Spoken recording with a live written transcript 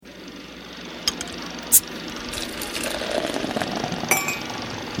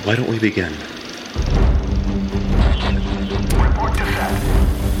Why don't we begin? Report to set.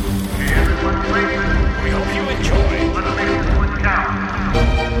 Okay, everyone ready? We hope you enjoy. Let's make this one count.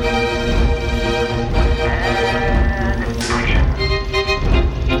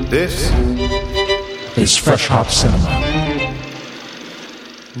 And This is Fresh Hop Cinema.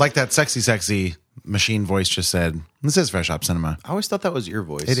 like that sexy machine voice just said, this is Fresh Hop Cinema. I always thought that was your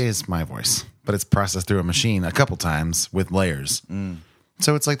voice. It is my voice, but it's processed through a machine a couple times with layers.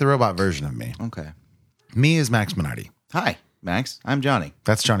 So it's like the robot version of me. Okay. Me is Max Minardi. Hi, Max. I'm Johnny.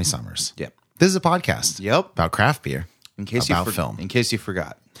 That's Johnny Summers. Yep. This is a podcast. Yep. About craft beer. In case about you film. In case you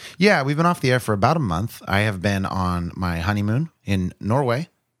forgot. Yeah, we've been off the air for about a month. I have been on my honeymoon in Norway.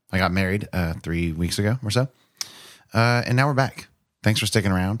 I got married 3 weeks ago or so. And now we're back. Thanks for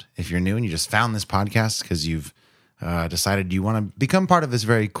sticking around. If you're new and you just found this podcast because you've decided you want to become part of this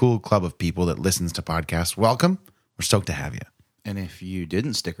very cool club of people that listens to podcasts, welcome. We're stoked to have you. And if you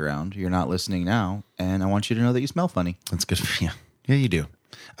didn't stick around, you're not listening now. And I want you to know that you smell funny. That's good for you. Yeah, you do.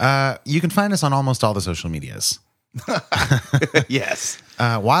 You can find us on almost all the social medias. Yes.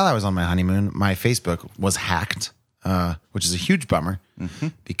 While I was on my honeymoon, my Facebook was hacked, which is a huge bummer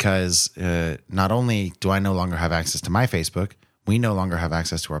because not only do I no longer have access to my Facebook, we no longer have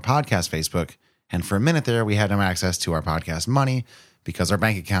access to our podcast Facebook. And for a minute there, we had no access to our podcast money because our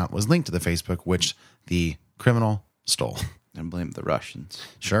bank account was linked to the Facebook, which the criminal stole. And blame the Russians.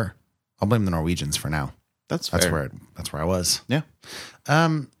 Sure. I'll blame the Norwegians for now. That's fair. That's where I was. Yeah.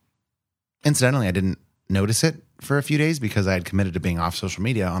 Incidentally, I didn't notice it for a few days because I had committed to being off social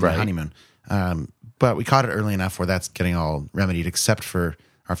media on my Right. honeymoon. But we caught it early enough where that's getting all remedied except for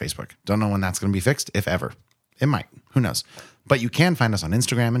our Facebook. Don't know when that's going to be fixed, if ever. It might. Who knows? But you can find us on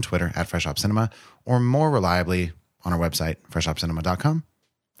Instagram and Twitter at Fresh Hop Cinema, or more reliably on our website, freshhopcinema.com,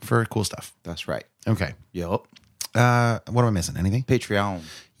 for cool stuff. That's right. Okay. Yep. What am I missing? Anything? Patreon.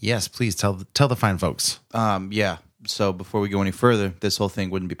 Yes, please tell the fine folks. Yeah. So before we go any further, this whole thing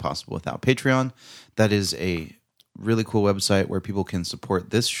wouldn't be possible without Patreon. That is a really cool website where people can support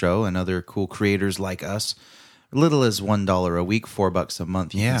this show and other cool creators like us. Little as $1 a week, $4 a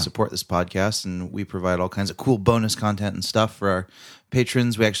month. You Yeah. can support this podcast, and we provide all kinds of cool bonus content and stuff for our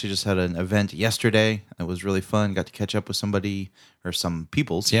patrons. We actually just had an event yesterday. It was really fun. Got to catch up with somebody, or some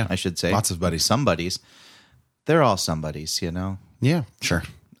peoples, Yeah. I should say. Lots of buddies. Some buddies. They're all somebodies, you know? Yeah, sure.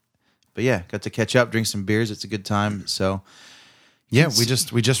 But yeah, got to catch up, drink some beers. It's a good time. So Yeah, we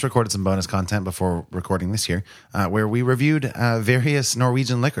just recorded some bonus content before recording this year, where we reviewed various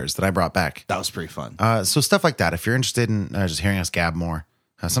Norwegian liquors that I brought back. that was pretty fun. So stuff like that. If you're interested in just hearing us gab more,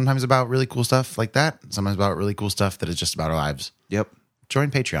 sometimes about really cool stuff like that, sometimes about really cool stuff that is just about our lives, Yep.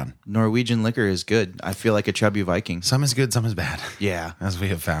 join Patreon. Norwegian liquor is good. I feel like a chubby Viking. Some is good, some is bad, Yeah. as we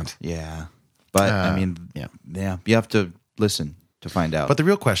have found. Yeah. But I mean, yeah. you have to listen to find out. But the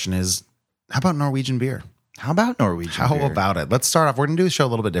real question is, how about Norwegian beer? how about Norwegian How beer? about it? Let's start off. We're going to do the show a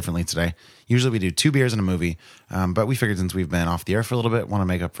little bit differently today. Usually we do 2 beers and a movie, but we figured since we've been off the air for a little bit, want to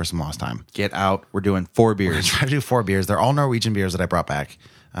make up for some lost time. Get out. We're doing 4 beers. Try to do 4 beers. They're all Norwegian beers that I brought back.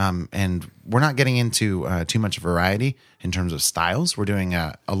 And we're not getting into too much variety in terms of styles. We're doing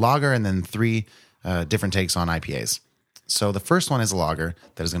a lager and then 3 different takes on IPAs. So the first one is a lager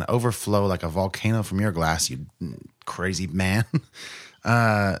that is going to overflow like a volcano from your glass, you crazy man.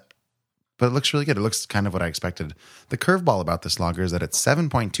 But it looks really good. It looks kind of what I expected. The curveball about this lager is that it's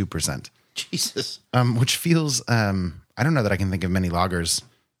 7.2%, Jesus. which feels, I don't know that I can think of many lagers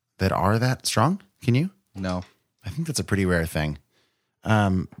that are that strong. Can you? No. I think that's a pretty rare thing.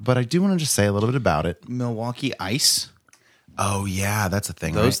 But I do want to just say a little bit about it. Milwaukee Ice. Oh, yeah, that's a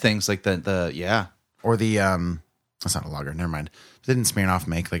thing. Those right? things like the yeah. Or the, that's not a lager. Never mind. Didn't Smirnoff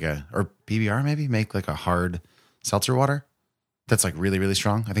make like or PBR maybe make like a hard seltzer water that's like really, really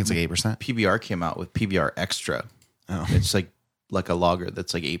strong? I think it's like 8%. PBR came out with PBR Extra. Oh. It's like a lager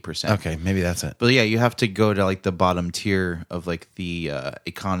that's like 8%. Okay, maybe that's it. But yeah, you have to go to like the bottom tier of like the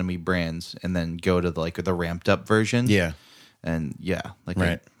economy brands, and then go to the ramped up version. Yeah. And yeah, like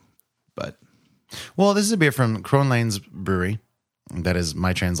Right. but Well, this is a beer from Kronlane's Brewery. That is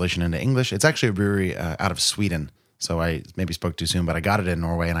my translation into English. It's actually a brewery out of Sweden. So I maybe spoke too soon, but I got it in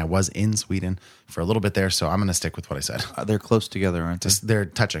Norway, and I was in Sweden for a little bit there. So I'm going to stick with what I said. they're close together, aren't they? They're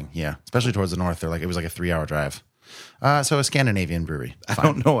touching, yeah. Especially towards the north. It was like a 3-hour drive. So a Scandinavian brewery. I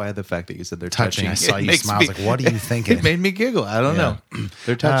don't know why the fact that you said they're Touching. touching. I saw it you makes smile. I was like, what are you thinking? It made me giggle. I don't know.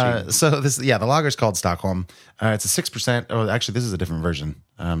 They're touching. So the lager's called Stockholm. It's a 6%. Oh, actually, this is a different version.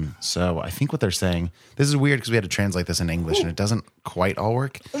 So I think what they're saying, this is weird because we had to translate this in English and it doesn't quite all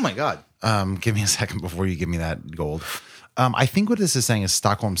work. Oh my God. Give me a second before you give me that gold. I think what this is saying is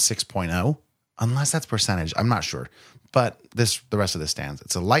Stockholm 6.0. unless that's percentage. I'm not sure. But the rest of this stands.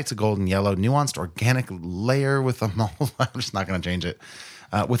 It's a light to golden yellow, nuanced organic layer with a malt. I'm just not going to change it.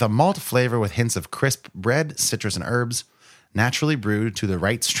 With a malt flavor with hints of crisp bread, citrus, and herbs, naturally brewed to the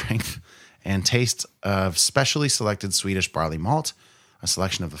right strength and taste of specially selected Swedish barley malt, a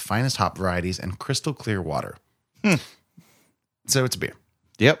selection of the finest hop varieties, and crystal clear water. So it's a beer.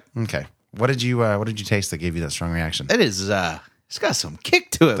 Yep. Okay. What did you taste that gave you that strong reaction? It is, it's got some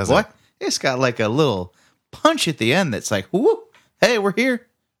kick to it, Does boy. it? It's got like a little punch at the end that's like, whoo, hey, we're here.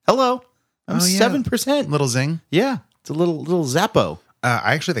 Hello. I'm 7%. Little zing. Yeah. It's a little Zappo.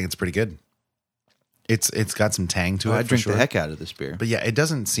 I actually think it's pretty good. It's got some tang to it. I for drink sure. the heck out of this beer. But yeah, it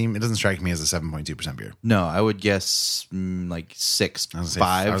doesn't strike me as a 7.2% beer. No, I would guess like 6, I was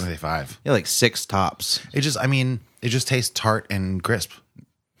 5. gonna say 5. Yeah, like 6 tops. It just tastes tart and crisp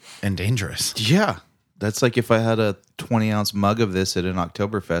and dangerous. Yeah. That's like if I had a 20-ounce mug of this at an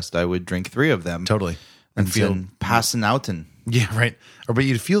Oktoberfest, I would drink 3 of them. Totally. And feel feel passing out and yeah, right. But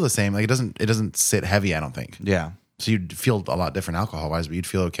you'd feel the same. Like it doesn't sit heavy, I don't think. yeah. So you'd feel a lot different alcohol wise, but you'd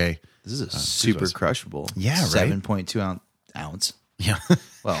feel okay. This is a super was- crushable. Yeah, right? 7.2 ounce. Yeah.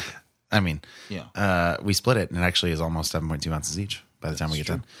 Well, I mean, yeah. we split it, and it actually is almost 7.2 ounces each by the time we get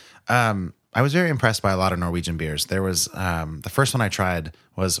done. I was very impressed by a lot of Norwegian beers. There was the first one I tried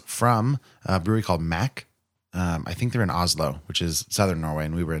was from a brewery called Mack. I think they're in Oslo, which is southern Norway,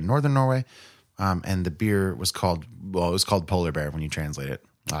 and we were in northern Norway. And the beer was called Polar Bear when you translate it.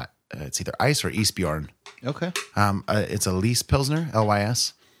 It's either Ice or Isbjorn. Okay. It's a Lys Pilsner,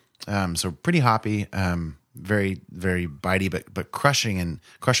 LYS. So pretty hoppy, very, very bitey, but crushing and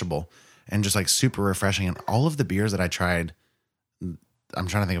crushable, and just like super refreshing. And all of the beers that I tried, I'm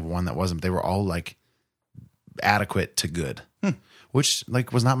trying to think of one that wasn't. They were all like adequate to good, which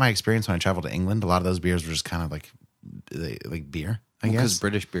like was not my experience when I traveled to England. A lot of those beers were just kind of like beer, I Because guess.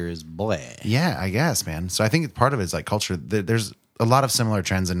 British beer is bleh. Yeah, I guess, man. So I think part of it is like culture. There's a lot of similar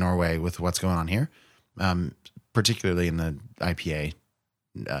trends in Norway with what's going on here, particularly in the IPA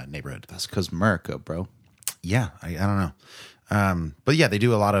neighborhood. That's because America, bro. Yeah, I don't know. But yeah, they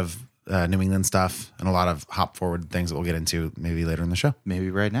do a lot of New England stuff and a lot of hop forward things that we'll get into maybe later in the show. Maybe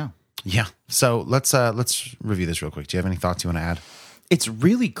right now. Yeah. So let's review this real quick. Do you have any thoughts you want to add? It's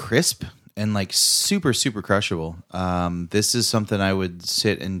really crisp and like super, super crushable. This is something I would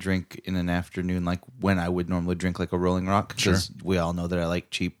sit and drink in an afternoon, like when I would normally drink like a Rolling Rock. Because we all know that I like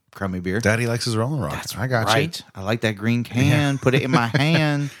cheap, crummy beer. Daddy likes his Rolling Rock. I got Right. you. I like that green can. Put it in my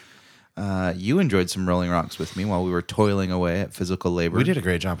hand. You enjoyed some Rolling Rocks with me while we were toiling away at physical labor. We did a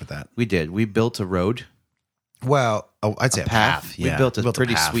great job at that. We did. We built a road, Well, I'd say a path. We Yeah, built a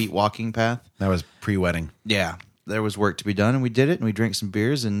pretty path. sweet walking path. That was pre-wedding. Yeah. There was work to be done, and we did it, and we drank some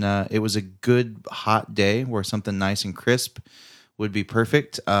beers, and it was a good hot day where something nice and crisp would be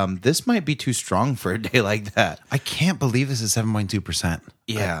perfect. This might be too strong for a day like that. I can't believe this is 7.2%.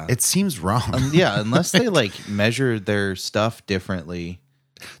 Yeah. It seems wrong. Yeah, unless they like measure their stuff differently.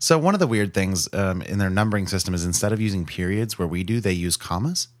 So one of the weird things in their numbering system is instead of using periods where we do, they use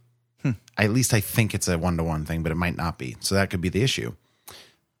commas. At least I think it's a 1-to-1 thing, but it might not be. So that could be the issue.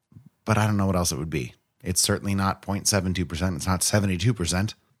 But I don't know what else it would be. It's certainly not 0.72%. It's not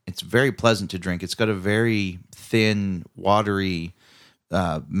 72%. It's very pleasant to drink. It's got a very thin, watery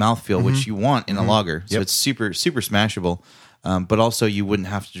mouthfeel, which you want in a lager. So it's super, super smashable. But also, you wouldn't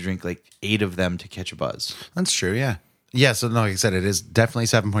have to drink like 8 of them to catch a buzz. That's true, yeah. Yeah, so no, like I said, it is definitely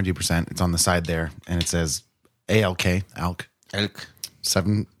 7.2%. It's on the side there, and it says ALK, ALK, Elk.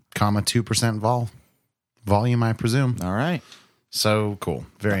 7.2% volume, I presume. All right. So cool.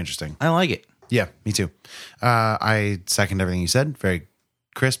 Very interesting. I like it. Yeah, me too. I second everything you said. Very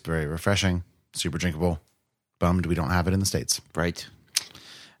crisp, very refreshing, super drinkable. Bummed we don't have it in the States. Right.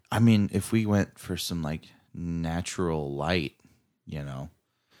 I mean, if we went for some like natural light,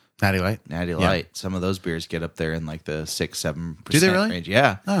 Natty Light. Natty Light, some of those beers get up there in like the 6-7% Do they really? range.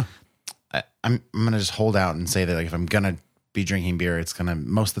 Yeah. Oh, I'm gonna just hold out and say that like if I'm gonna be drinking beer, it's gonna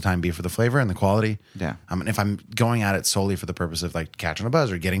most of the time be for the flavor and the quality. Yeah. And if I'm going at it solely for the purpose of like catching a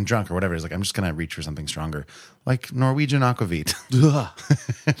buzz or getting drunk or whatever, it's like I'm just gonna reach for something stronger, like Norwegian Aquavit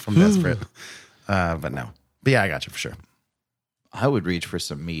from Desperate. But no. But yeah, I got you for sure. I would reach for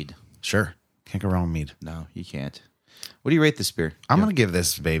some mead. Sure, can't go wrong with mead. No, you can't. What do you rate this beer? I'm gonna give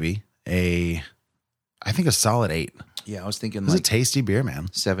this baby I think a solid 8. Yeah, I was thinking It's like a tasty beer, man.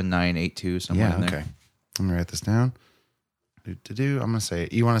 7, 9, 8, 2, somewhere Yeah, in okay. there. I'm gonna write this down. I'm gonna say.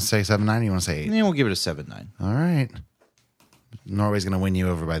 You want to say 7.9? You want to say 8? Yeah, we'll give it a 7, 9. All right. Norway's gonna win you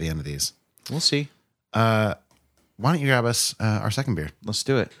over by the end of these. We'll see. Why don't you grab us our second beer? Let's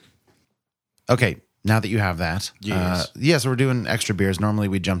do it. Okay, now that you have that, Yes. so we're doing extra beers. Normally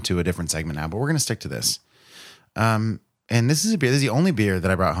we jump to a different segment now, but we're going to stick to this. And this is a beer. This is the only beer that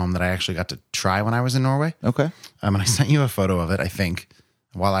I brought home that I actually got to try when I was in Norway. Okay. And I sent you a photo of it, I think,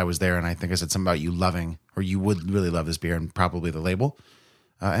 while I was there. And I think I said something about you loving, or you would really love this beer, and probably the label.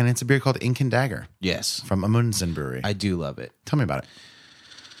 And it's a beer called Ink and Dagger Yes. from Amundsen Brewery. I do love it. Tell me about it.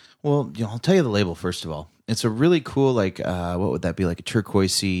 Well, I'll tell you the label first of all. It's a really cool, like, what would that be? Like a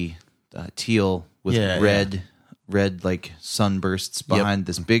turquoisey teal with red like sunbursts behind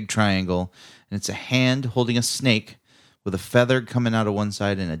this big triangle. And it's a hand holding a snake with a feather coming out of one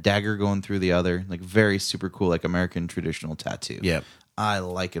side and a dagger going through the other. Like very super cool, like American traditional tattoo. Yep. I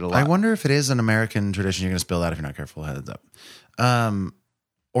like it a lot. I wonder if it is an American tradition. You're going to spill that if you're not careful. Heads up.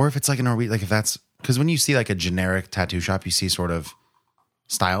 Or if it's like a Norwegian, like if that's, because when you see like a generic tattoo shop, you see sort of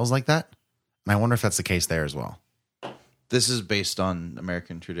styles like that. And I wonder if that's the case there as well. This is based on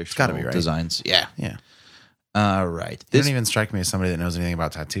American traditional gotta be, right? designs. Yeah. Yeah. All right. You don't even strike me as somebody that knows anything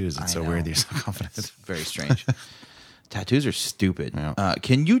about tattoos. It's so know. weird that you're so confident. It's very strange. Tattoos are stupid. Yeah.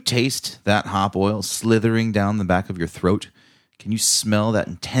 Can you taste that hop oil slithering down the back of your throat? Can you smell that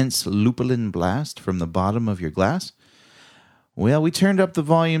intense lupulin blast from the bottom of your glass? Well, we turned up the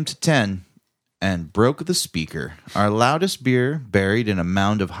volume to 10 and broke the speaker. Our loudest beer buried in a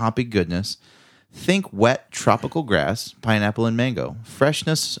mound of hoppy goodness. Think wet tropical grass, pineapple, and mango.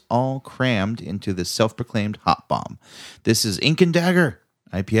 Freshness all crammed into this self-proclaimed hop bomb. This is Ink and Dagger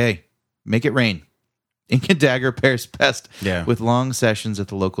IPA. Make it rain. Ink and Dagger pairs best with long sessions at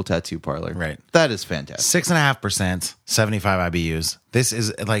the local tattoo parlor. Right. That is fantastic. 6.5%, 75 IBUs. This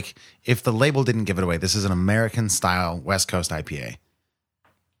is like, if the label didn't give it away, this is an American style West Coast IPA.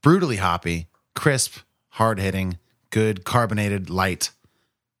 Brutally hoppy, crisp, hard hitting, good, carbonated, light,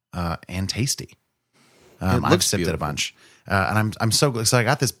 and tasty. I've sipped it a bunch, and I'm so glad. So I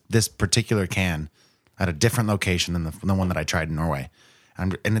got this particular can at a different location than the one that I tried in Norway,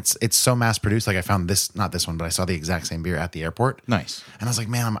 and it's so mass produced. Like I found not this one, but I saw the exact same beer at the airport. Nice. And I was like,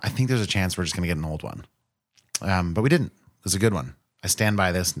 man, I think there's a chance we're just gonna get an old one, but we didn't. It was a good one. I stand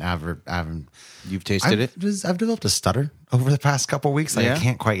by this. You've tasted it? I've developed a stutter over the past couple of weeks. Like I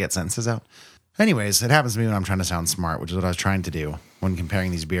can't quite get sentences out. Anyways, it happens to me when I'm trying to sound smart, which is what I was trying to do when comparing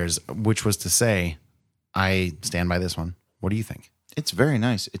these beers, which was to say, I stand by this one. What do you think? It's very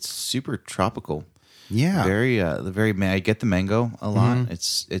nice. It's super tropical. Yeah. I get the mango a lot.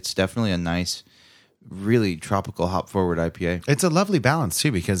 It's definitely a nice, really tropical hop forward IPA. It's a lovely balance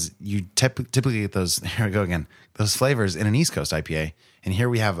too, because you typically get those, here we go again, those flavors in an East Coast IPA. And here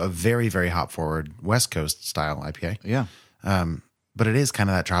we have a very, very hop forward West Coast style IPA. Yeah. But it is kind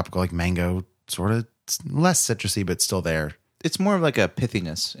of that tropical, like mango, sort of less citrusy, but still there. It's more of like a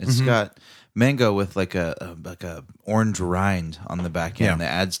pithiness. It's got mango with like a orange rind on the back end that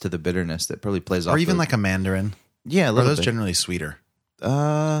adds to the bitterness that probably plays off. Or even like a mandarin. Yeah, a Or little those bit. generally sweeter.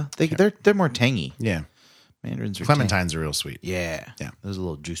 They're more tangy. Yeah. Mandarins are Clementines are real sweet. Yeah. Yeah. Those are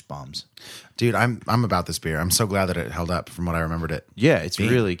little juice bombs. Dude, I'm about this beer. I'm so glad that it held up from what I remembered it. Yeah, it's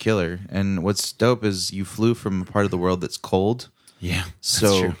really killer. And what's dope is you flew from a part of the world that's cold. Yeah. So-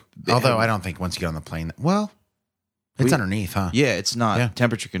 That's true. Although I don't think once you get on the plane, well, it's underneath, huh? Yeah, it's not Yeah.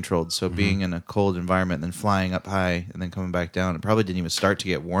 temperature controlled. So being in a cold environment, then flying up high and then coming back down, it probably didn't even start to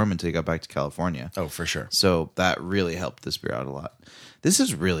get warm until you got back to California. Oh, for sure. So that really helped this beer out a lot. This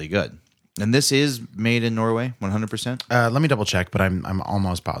is really good. And this is made in Norway, 100%. Let me double check, but I'm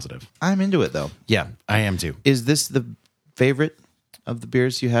almost positive. I'm into it, though. Yeah, I am too. Is this the favorite of the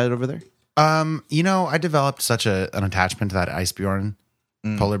beers you had over there? I developed such an attachment to that Icebjorn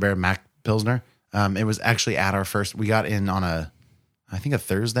Polar Bear Mac Pilsner. It was actually at our first, we got in on I think a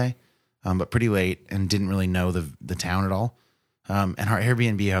Thursday, but pretty late and didn't really know the town at all. And our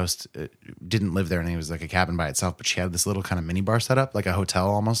Airbnb host didn't live there, and it was like a cabin by itself, but she had this little kind of mini bar set up, like a hotel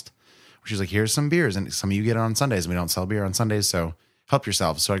almost. She's like, here's some beers, and some of you get it on Sundays, and we don't sell beer on Sundays, so help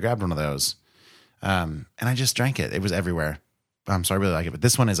yourselves. So I grabbed one of those, and I just drank it. It was everywhere. So I really like it, but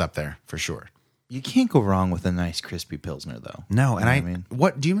this one is up there for sure. You can't go wrong with a nice crispy Pilsner, though. No, and You know what I mean?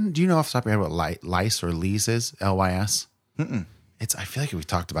 what do you know off the top of your head what Lys or Lys is? LYS? It's, I feel like we've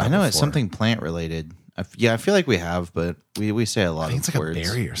talked about it I know before. it's something plant related. I feel like we have, but we say a lot I think of it's like words. a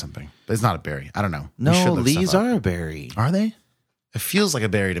berry or something, but it's not a berry. I don't know. We No, should look Lees stuff up. are a berry. Are they? It feels like a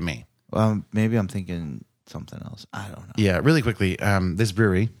berry to me. Maybe I'm thinking something else. I don't know. Yeah, really quickly, this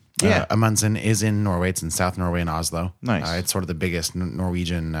brewery, Yeah. Amundsen, is in Norway. It's in South Norway in Oslo. Nice. It's sort of the biggest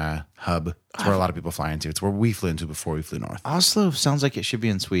Norwegian hub. It's where a lot of people fly into. It's where we flew into before we flew north. Oslo sounds like it should be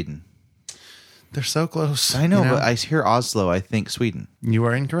in Sweden. They're so close. I know, you but I hear Oslo, I think Sweden. You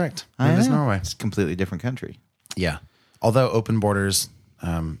are incorrect. I It is know. Norway. It's a completely different country. Yeah. Although open borders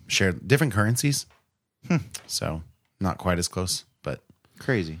share different currencies, So not quite as close, but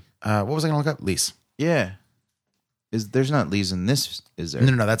Crazy. what was I going to look up? Lease. Yeah. There's not Lees in this, is there?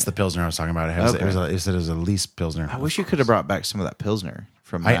 No, that's the Pilsner I was talking about. It said it was a Lease Pilsner. I wish you could have brought back some of that Pilsner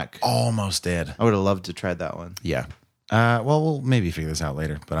from I Mac. almost did. I would have loved to try that one. Yeah. Well, we'll maybe figure this out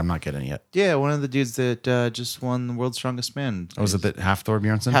later, but I'm not getting it yet. Yeah, one of the dudes that just won the World's Strongest Man. Oh, was it that half Thor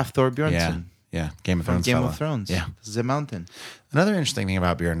Bjornsson? Half Thor Bjornsson. Yeah. Game of From Thrones. Game fella. of Thrones. Yeah. The Mountain. Another interesting thing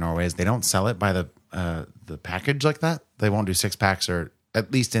about beer in Norway is they don't sell it by the package like that. They won't do 6-packs, or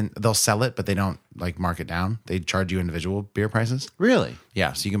at least they'll sell it, but they don't like mark it down. They charge you individual beer prices. Really?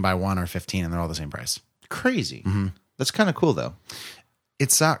 Yeah, so you can buy 1 or 15 and they're all the same price. Crazy. That's kind of cool, though.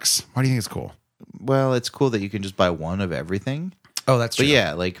 It sucks. Why do you think it's cool? Well, it's cool that you can just buy one of everything. Oh, that's But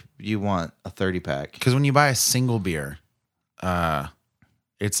yeah, like you want a 30-pack. Because when you buy a single beer,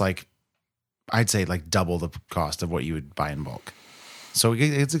 it's like, I'd say like double the cost of what you would buy in bulk. So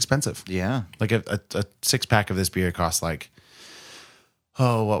it's expensive. Yeah. Like a 6-pack of this beer costs like,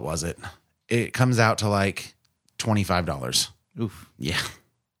 oh, what was it? It comes out to like $25. Oof. Yeah.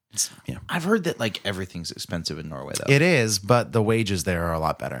 I've heard that like everything's expensive in Norway, though. It is, but the wages there are a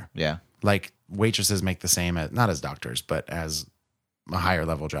lot better. Yeah. Like waitresses make the same, not as doctors, but as a higher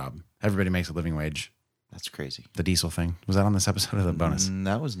level job. Everybody makes a living wage. That's crazy. The diesel thing. Was that on this episode of the bonus?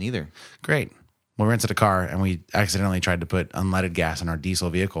 That was neither. Great. We rented a car and we accidentally tried to put unleaded gas in our diesel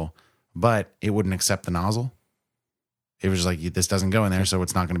vehicle, but it wouldn't accept the nozzle. It was just like, this doesn't go in there, so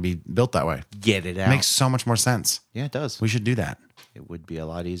it's not going to be built that way. Get it out. Makes so much more sense. Yeah, it does. We should do that. It would be a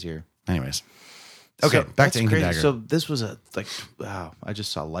lot easier. Anyways. Okay, So, back to that's Ink and crazy. Dagger. So this was wow, I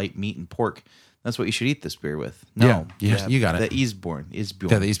just saw light meat and pork. That's what you should eat this beer with. No. Yeah, you got it. The Isbjorn.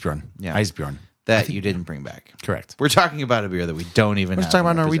 Yeah, the Eastbjorn. Yeah. Icebjorn. That you didn't bring back. Correct. We're talking about a beer that we don't even We're have talking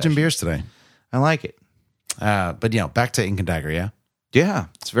about in our Norwegian possession. beers today. I like it. But, back to Ink and Dagger, yeah? Yeah,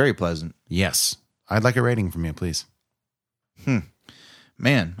 it's very pleasant. Yes. I'd like a rating from you, please.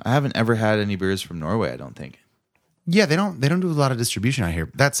 Man, I haven't ever had any beers from Norway, I don't think. Yeah, they don't do a lot of distribution out here.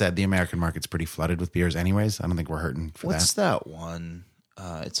 That said, the American market's pretty flooded with beers anyways. I don't think we're hurting for What's that. that one?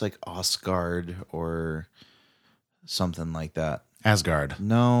 It's like Osgard or something like that. Asgard.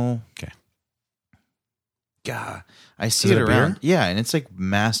 No. Okay. God, I see Is it it a beer? around. Yeah, and it's like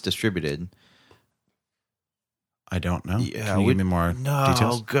mass distributed. I don't know. Yeah, Can you give me more No,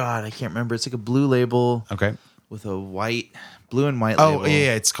 details? God, I can't remember. It's like a blue label Okay. with a blue and white Oh, label.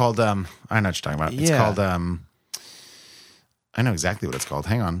 yeah, it's called, I know what you're talking about. It's Yeah. called, I know exactly what it's called.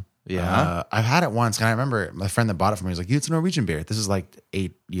 Hang on. Yeah? I've had it once, and I remember my friend that bought it for me was like, it's a Norwegian beer. This is like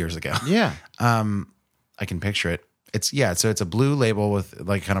 8 years ago. Yeah. I can picture it. So it's a blue label with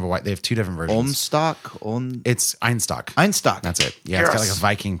like kind of a white. They have 2 different versions. Olmstock. It's Einstock. Einstock. That's it. Yeah, it's got like a Yes.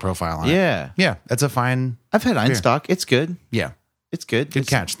 Viking profile on it. Yeah. Yeah, that's a fine. I've had Einstock. It's good. Yeah, It's good. good It's-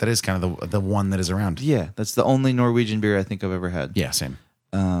 catch. That is kind of the one that is around. Yeah, that's the only Norwegian beer I think I've ever had. Yeah, same.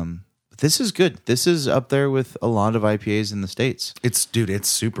 This is good. This is up there with a lot of IPAs in the States. It's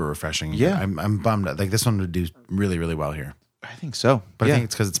super refreshing. Yeah. I'm bummed. Like this one would do really, really well here. I think so. But yeah. I think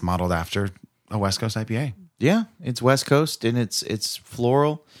it's because it's modeled after a West Coast IPA. Yeah, it's West Coast and it's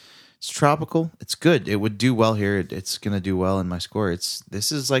floral. It's tropical. It's good. It would do well here. It's going to do well in my score.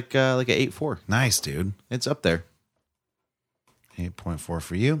 This is like a 8.4. Nice, dude. It's up there. 8.4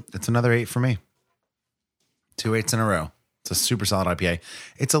 for you. It's another 8 for me. 2 8s in a row. It's a super solid IPA.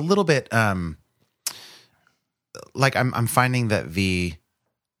 It's a little bit like I'm finding that the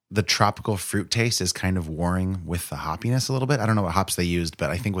tropical fruit taste is kind of warring with the hoppiness a little bit. I don't know what hops they used, but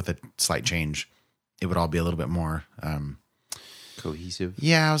I think with a slight change, it would all be a little bit more. Cohesive.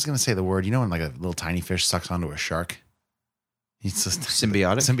 Yeah, I was gonna say the word. You know when like a little tiny fish sucks onto a shark? It's just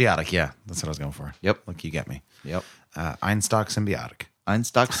Symbiotic? Symbiotic, yeah. That's what I was going for. Yep. Look, you get me. Yep. Einstock symbiotic.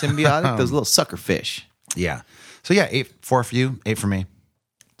 Einstock symbiotic. Those little sucker fish. Yeah. So yeah, 8-4 for you, 8 for me.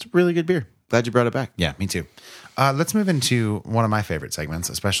 It's a really good beer. Glad you brought it back. Yeah, me too. Let's move into one of my favorite segments,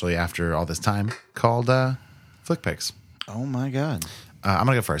 especially after all this time, called Flick Picks. Oh my God. I'm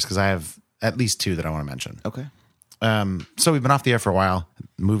gonna go first because I have at least 2 that I want to mention. Okay. So we've been off the air for a while.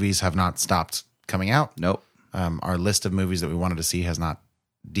 Movies have not stopped coming out. Nope. Our list of movies that we wanted to see has not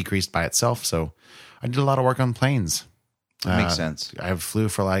decreased by itself. So I did a lot of work on planes. That makes sense. I flew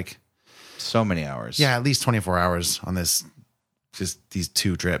for like, So many hours. yeah, at least 24 hours on just these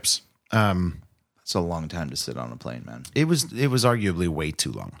 2 trips. It's a long time to sit on a plane, man. It was arguably way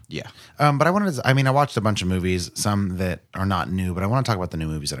too long. Yeah. But I watched a bunch of movies, some that are not new, but I want to talk about the new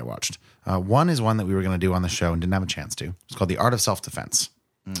movies that I watched. One is one that we were going to do on the show and didn't have a chance to. It's called The Art of Self-Defense.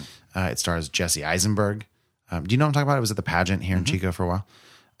 It stars Jesse Eisenberg. Do you know what I'm talking about? It was at the pageant here in Chico for a while.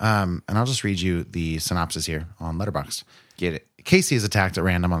 And I'll just read you the synopsis here on Letterboxd. Get it. Casey is attacked at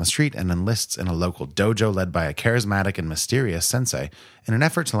random on the street and enlists in a local dojo led by a charismatic and mysterious sensei in an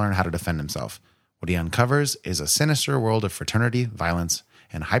effort to learn how to defend himself. What he uncovers is a sinister world of fraternity, violence,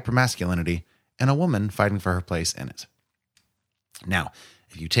 and hypermasculinity, and a woman fighting for her place in it. Now,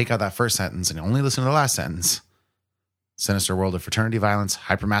 if you take out that first sentence and only listen to the last sentence, sinister world of fraternity, violence,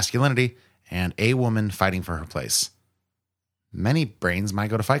 hypermasculinity, and a woman fighting for her place, many brains might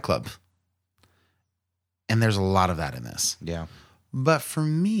go to Fight Club. And there's a lot of that in this. Yeah. But for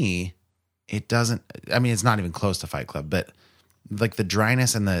me, it doesn't, I mean, it's not even close to Fight Club, but like the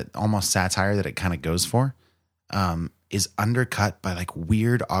dryness and the almost satire that it kind of goes for is undercut by like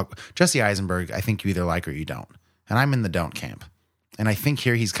weird, Jesse Eisenberg, I think you either like or you don't. And I'm in the don't camp. And I think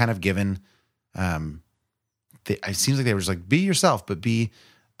here he's kind of given, it seems like they were just like, be yourself, but be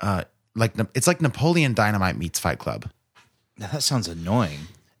like, it's like Napoleon Dynamite meets Fight Club. Now, that sounds annoying.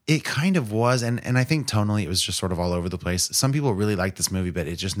 It kind of was, and I think tonally it was just sort of all over the place. Some people really liked this movie, but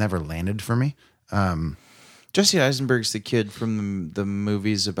it just never landed for me. Jesse Eisenberg's the kid from the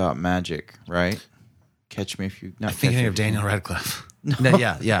movies about magic, right? Catch Me If You... I'm thinking of Daniel Radcliffe. No,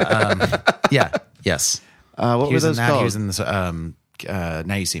 yeah. Yes. What He were was in those that. called? He was in the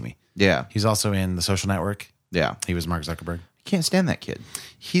Now You See Me. Yeah. He's also in The Social Network. Yeah. He was Mark Zuckerberg. Can't stand that kid.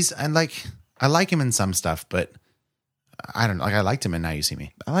 I like him in some stuff, but I don't know. Like I liked him in Now You See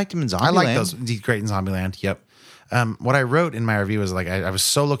Me. I liked him in Zombieland. I like those. He's great in Zombieland. Yep. What I wrote in my review was like I was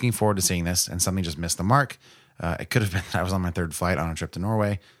so looking forward to seeing this, and something just missed the mark. It could have been that I was on my third flight on a trip to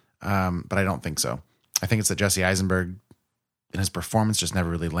Norway, but I don't think so. I think it's that Jesse Eisenberg and his performance just never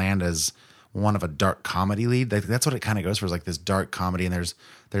really land as one of a dark comedy lead. That's what it kind of goes for, is like this dark comedy, and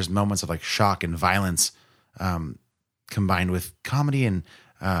there's moments of like shock and violence combined with comedy and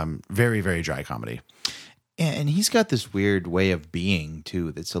very, very dry comedy. And he's got this weird way of being,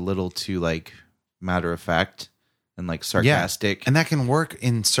 too, that's a little too, like, matter of fact and, like, sarcastic. Yeah. And that can work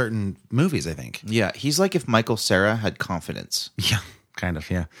in certain movies, I think. Yeah, he's like if Michael Cera had confidence. Yeah, kind of,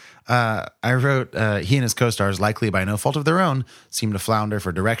 yeah. I wrote, he and his co-stars, likely by no fault of their own, seem to flounder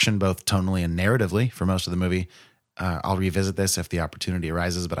for direction, both tonally and narratively, for most of the movie. I'll revisit this if the opportunity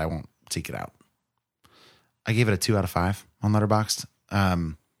arises, but I won't seek it out. I gave it a 2 out of 5 on Letterboxd.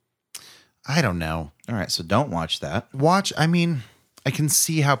 I don't know. All right, so don't watch that. I mean, I can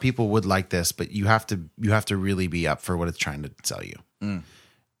see how people would like this, but you have to really be up for what it's trying to sell you.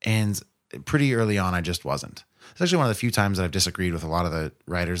 And pretty early on, I just wasn't. It's actually one of the few times that I've disagreed with a lot of the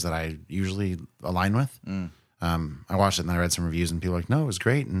writers that I usually align with. I watched it and I read some reviews and people were like, no, it was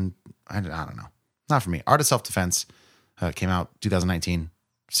great. And I don't know. Not for me. Art of Self-Defense came out 2019.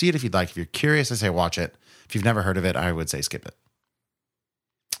 See it if you'd like. If you're curious, I say watch it. If you've never heard of it, I would say skip it.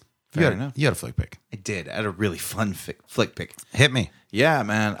 Fair enough. You had a flick pick. I did. I had a really fun flick pick. Hit me. Yeah,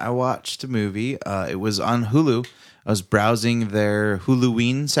 man. I watched a movie. It was on Hulu. I was browsing their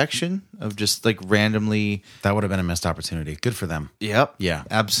Huluween section of just like randomly. That would have been a missed opportunity. Good for them. Yep. Yeah.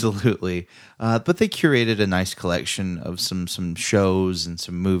 Absolutely. But they curated a nice collection of some shows and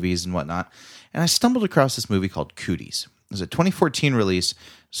some movies and whatnot. And I stumbled across this movie called Cooties. It was a 2014 release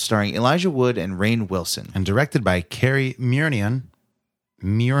starring Elijah Wood and Rainn Wilson. And directed by Carrie Murnion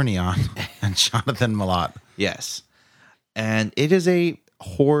and Jonathan Malott. Yes. And it is a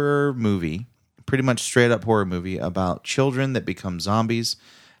horror movie, pretty much straight up horror movie about children that become zombies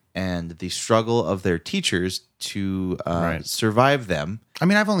and the struggle of their teachers to survive them. I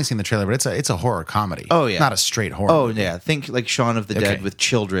mean, I've only seen the trailer, but it's a horror comedy. Oh, yeah. Not a straight horror. Oh, movie. yeah. Think like Shaun of the Dead with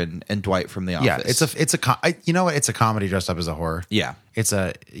children and Dwight from The Office. Yeah, you know what? It's a comedy dressed up as a horror. Yeah. It's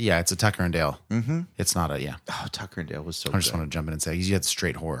a Tucker and Dale. Mm-hmm. It's not a Oh, Tucker and Dale was so I just good. want to jump in and say you had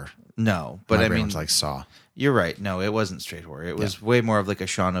straight horror. No, but My I brain mean, was like Saw. you're right. No, it wasn't straight horror. It was way more of like a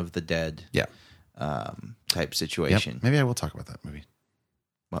Shaun of the Dead Yeah. type Yep. situation. Maybe I will talk about that movie.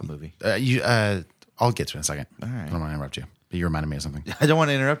 What movie? I'll get to it in a second. All right. I don't want to interrupt you, but you reminded me of something. I don't want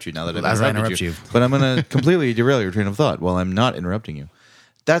to interrupt you now that I've As I interrupted interrupt you. But I'm going to completely derail your train of thought while I'm not interrupting you.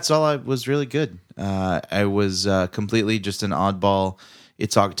 That's all. I was really good. I was completely just an oddball.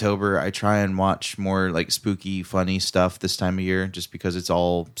 It's October. I try and watch more like spooky, funny stuff this time of year just because it's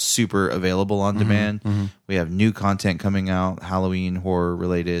all super available on demand. We have new content coming out, Halloween, horror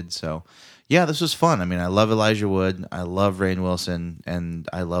related. So, yeah, this was fun. I mean, I love Elijah Wood. I love Rainn Wilson. And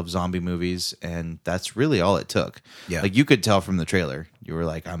I love zombie movies. And that's really all it took. Yeah. Like you could tell from the trailer. You were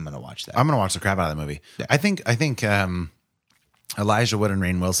like, I'm going to watch that. I'm going to watch the crap out of that movie. Yeah. I think Elijah Wood and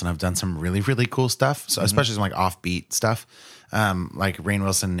Rainn Wilson have done some really, really cool stuff. So especially some like offbeat stuff, like Rainn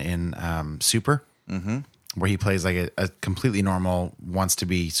Wilson in Super, where he plays like a completely normal, wants to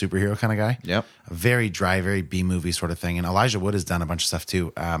be superhero kind of guy. Yep. A very dry, very B movie sort of thing. And Elijah Wood has done a bunch of stuff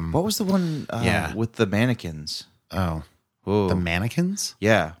too. What was the one Yeah. with the mannequins? Oh, Whoa. The Mannequins?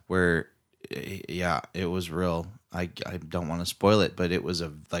 Yeah, where it was real. I don't want to spoil it, but it was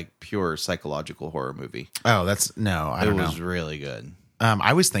a like pure psychological horror movie. Oh, that's no, I It don't know. was really good.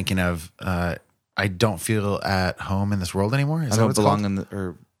 I was thinking of I Don't Feel at Home in This World Anymore. Is I that what don't it's belong called? in the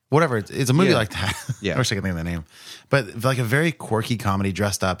or Whatever. It's a movie Yeah. like that. Yeah. I wish I could think of the name. But like a very quirky comedy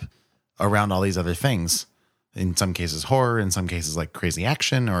dressed up around all these other things. In some cases horror, in some cases like crazy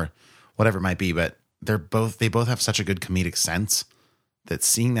action or whatever it might be. But they both have such a good comedic sense that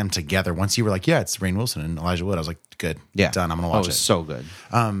seeing them together, once you were like, yeah, it's Rainn Wilson and Elijah Wood, I was like, good. yeah, Done. I'm gonna Oh, watch it was it. so good.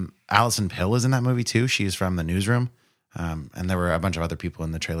 Allison Pill is in that movie too. She's from The Newsroom. And there were a bunch of other people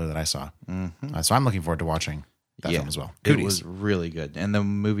in the trailer that I saw. So I'm looking forward to watching that film as well. It Cooties. was really good. And the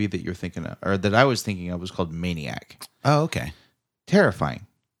movie that you're thinking of, or that I was thinking of, was called Maniac. Oh, okay. Terrifying.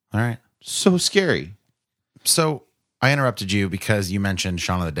 All right. So scary. So I interrupted you because you mentioned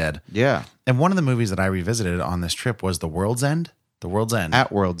Shaun of the Dead. Yeah. And one of the movies that I revisited on this trip was The World's End. The World's End.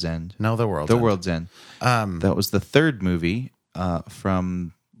 At World's End. No, The World's The End. World's End. That was the third movie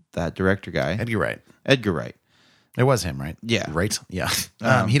from that director guy, Edgar Wright. Edgar Wright. It was him, right? Yeah. Right? Yeah.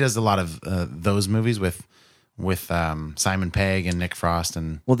 He does a lot of those movies with Simon Pegg and Nick Frost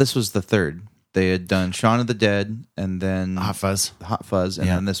and Well, this was the third. They had done Shaun of the Dead and then Hot Fuzz. Hot Fuzz and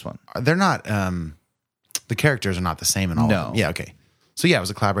Yeah. then this one. They're not the characters are not the same in all No. of them. Yeah, okay. So yeah, it was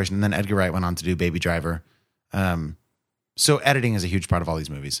a collaboration. And then Edgar Wright went on to do Baby Driver. So editing is a huge part of all these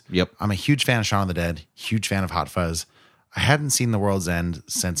movies. Yep. I'm a huge fan of Shaun of the Dead, huge fan of Hot Fuzz. I hadn't seen The World's End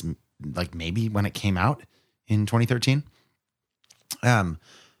since like maybe when it came out in 2013.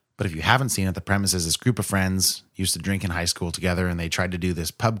 But if you haven't seen it, the premise is this group of friends used to drink in high school together, and they tried to do this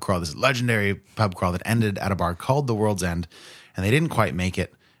pub crawl, this legendary pub crawl that ended at a bar called The World's End, and they didn't quite make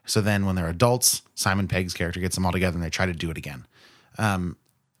it. So then when they're adults, Simon Pegg's character gets them all together, and they try to do it again.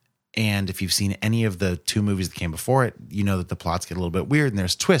 And if you've seen any of the two movies that came before it, you know that the plots get a little bit weird, and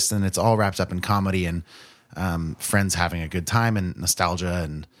there's twists, and it's all wrapped up in comedy and friends having a good time and nostalgia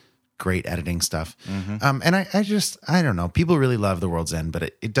and great editing stuff. And I don't know. People really love The World's End, but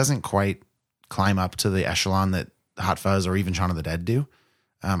it doesn't quite climb up to the echelon that Hot Fuzz or even Shaun of the Dead do.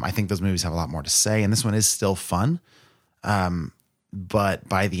 I think those movies have a lot more to say, and this one is still fun. But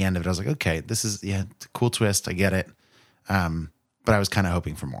by the end of it, I was like, okay, this is it's a cool twist. I get it. But I was kind of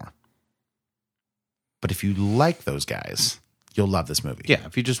hoping for more. But if you like those guys, you'll love this movie. Yeah,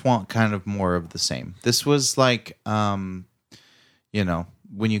 if you just want kind of more of the same. This was like, when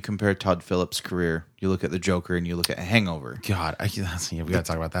you compare Todd Phillips' career, you look at The Joker and you look at Hangover. God, we got to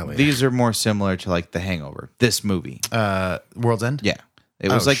talk about that later. These are more similar to like The Hangover. This movie. World's End? Yeah. It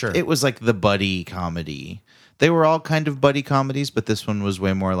was sure. It was like the buddy comedy. They were all kind of buddy comedies, but this one was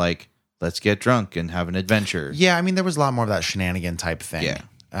way more like, let's get drunk and have an adventure. Yeah, I mean, there was a lot more of that shenanigan type thing. Yeah.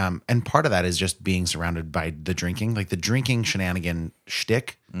 And part of that is just being surrounded by the drinking. Like the drinking shenanigan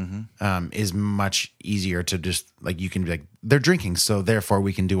shtick is much easier to just, like, you can be like, they're drinking, so therefore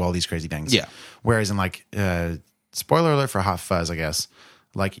we can do all these crazy things. Yeah. Whereas in like, spoiler alert for Hot Fuzz, I guess,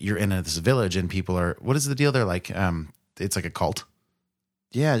 like you're in this village and people are, what is the deal? They're like, it's like a cult.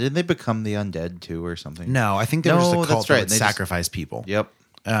 Yeah, didn't they become the undead too or something? No, I think they were just a No, cult that's right. that would They just- sacrifice people. Yep.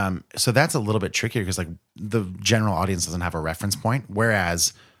 So that's a little bit trickier because like the general audience doesn't have a reference point,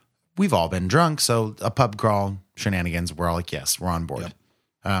 whereas we've all been drunk. So a pub crawl shenanigans, we're all like, yes, we're on board.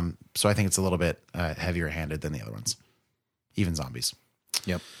 So I think it's a little bit heavier handed than the other ones, even zombies.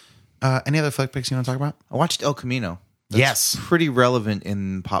 Yep. Any other flick picks you want to talk about? I watched El Camino. Yes. Pretty relevant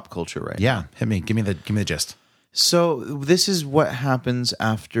in pop culture right now. Yeah. Hit me. Give me the gist. So this is what happens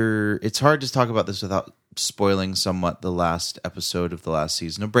after. It's hard to talk about this without spoiling somewhat the last episode of the last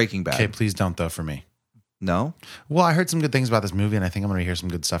season of Breaking Bad. Okay. Please don't though for me. No? Well, I heard some good things about this movie and I think I'm going to hear some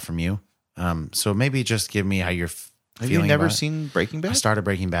good stuff from you. So maybe just give me how you're Have feeling you never about it. seen Breaking Bad? I started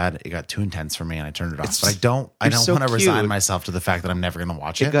Breaking Bad. It got too intense for me, and I turned it off. It's- But I don't you're so want to resign cute. myself to the fact that I'm never going to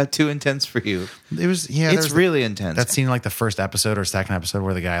watch It it. got too intense for you. It was there It's was really intense. that scene, like the first episode or second episode,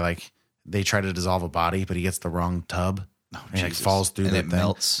 where the guy like they try to dissolve a body, but he gets the wrong tub. and he like Jesus. falls through And the it thing.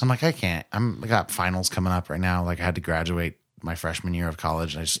 melts. I'm like, I can't. I got finals coming up right now. Like I had to graduate my freshman year of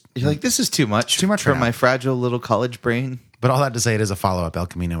college. And I just. You're like, this is too much. Too much for right now. my fragile little college brain. But all that to say, it is a follow up. El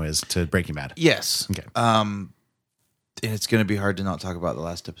Camino is to Breaking Bad. Yes. Okay. And it's going to be hard to not talk about the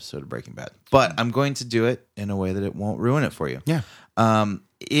last episode of Breaking Bad. But I'm going to do it in a way that it won't ruin it for you. Yeah.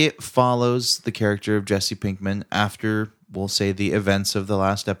 It follows the character of Jesse Pinkman after, we'll say, the events of the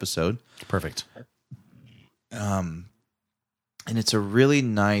last episode. Perfect. And it's a really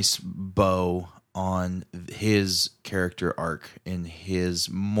nice bow on his character arc and his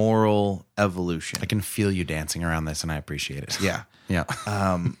moral evolution. I can feel you dancing around this, and I appreciate it. Yeah. Yeah.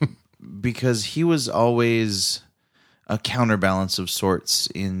 Because he was always a counterbalance of sorts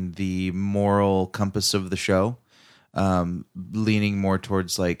in the moral compass of the show, leaning more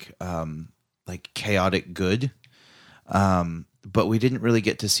towards like chaotic good. But we didn't really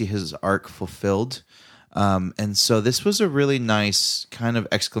get to see his arc fulfilled. And so this was a really nice kind of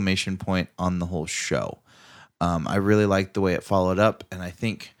exclamation point on the whole show. I really liked the way it followed up, and I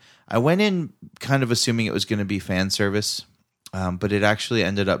think I went in kind of assuming it was going to be fan service, but it actually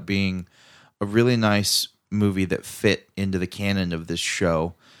ended up being a really nice movie that fit into the canon of this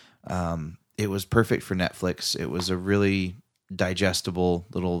show. It was perfect for Netflix. It was a really digestible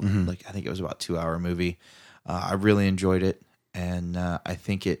little, like I think it was about 2-hour movie. I really enjoyed it, and I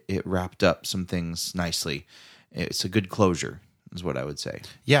think it wrapped up some things nicely. It's a good closure, is what I would say.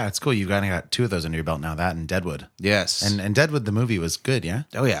 Yeah, it's cool. You've got 2 of those under your belt now, that and Deadwood. Yes. And Deadwood, the movie, was good, yeah?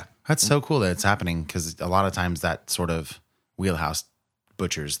 Oh, yeah. That's so cool that it's happening, because a lot of times that sort of wheelhouse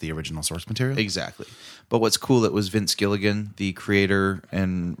butchers the original source material. Exactly. But what's cool, it was Vince Gilligan, the creator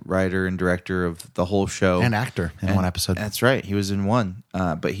and writer and director of the whole show. And actor in one episode. That's right. He was in one.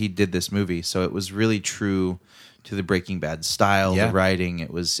 But he did this movie. So it was really true to the Breaking Bad style, the writing.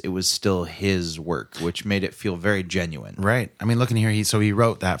 It was still his work, which made it feel very genuine. Right. I mean, looking here, he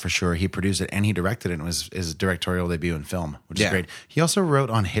wrote that for sure. He produced it and he directed it, and it was his directorial debut in film, which is great. He also wrote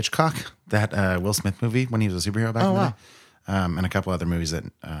on Hitchcock, that Will Smith movie when he was a superhero back in the day. And a couple other movies that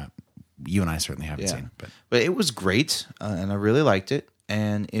you and I certainly haven't seen. But it was great, and I really liked it.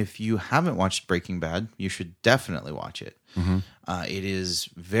 And if you haven't watched Breaking Bad, you should definitely watch it. It is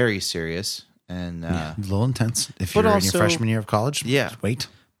very serious and a little intense. If but you're in also- your freshman year of college, just wait.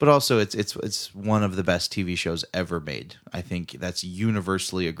 but also it's one of the best TV shows ever made. I think that's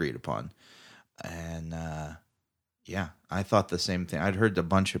universally agreed upon. And I thought the same thing. I'd heard a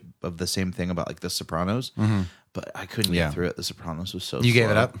bunch of the same thing about like The Sopranos. But I couldn't get through it. The Sopranos was so You gave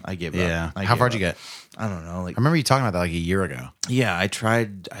slow. it up? I gave it Yeah. up. How far'd you get? I don't know. Like I remember you talking about that like a year ago. yeah, I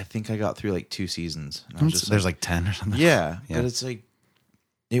tried. I think I got through like 2 seasons. And I was just There's like 10 or something. yeah, but it's like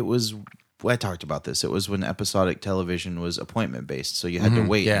it was. I talked about this. It was when episodic television was appointment based, so you had to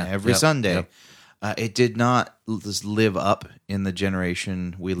wait Yeah. every Yep. Sunday. Yep. It did not just live up in the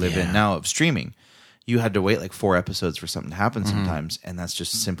generation we live in now of streaming. You had to wait like 4 episodes for something to happen sometimes, and that's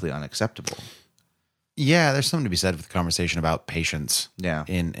just simply unacceptable. Yeah, there's something to be said with the conversation about patience. Yeah.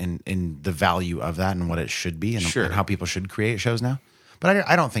 In the value of that and what it should be and, Sure. and how people should create shows now. But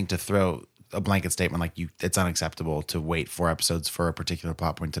I don't think to throw a blanket statement like it's unacceptable to wait 4 episodes for a particular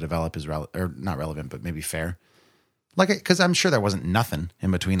plot point to develop is or not relevant, but maybe fair. Like, because I'm sure there wasn't nothing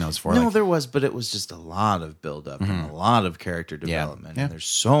in between those 4. No, like, there was, but it was just a lot of buildup and a lot of character development. Yeah. And there's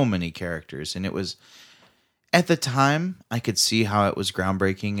so many characters. And it was, at the time, I could see how it was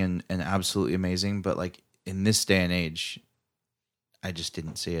groundbreaking and absolutely amazing. But like in this day and age, I just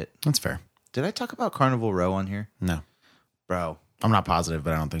didn't see it. that's fair. Did I talk about Carnival Row on here? No, Bro, I'm not positive,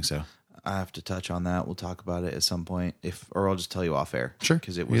 but I don't think so. I have to touch on that. We'll talk about it at some point, or I'll just tell you off air. Sure.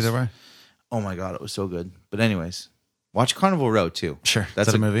 Because it was, Either way. oh my God, it was so good. But anyways, watch Carnival Row too. Sure. That's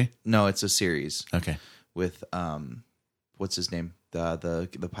Is that a movie? No, it's a series. Okay. With what's his name,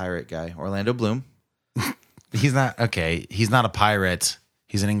 the pirate guy, Orlando Bloom. He's not a pirate.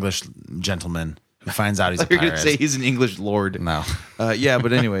 He's an English gentleman who finds out he's a You're pirate. gonna say he's an English lord. No. Yeah,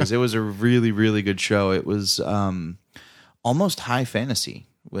 but anyways, it was a really really good show. It was almost high fantasy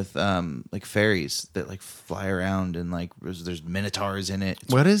with like fairies that like fly around and like there's minotaurs in it.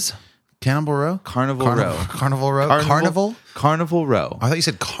 What is Cannibal Row? Carnival Row. Carnival Row? Carnival? Carnival Row. I thought you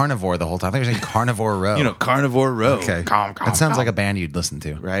said carnivore the whole time. I thought you were saying Carnivore Row. You know, Carnivore Row. Okay. That sounds like a band you'd listen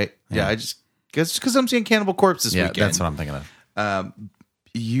to. Right? Yeah, I just guess because I'm seeing Cannibal Corpse this Yeah, weekend. that's what I'm thinking of.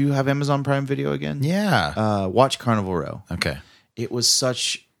 You have Amazon Prime Video again? Yeah. Watch Carnival Row. Okay. It was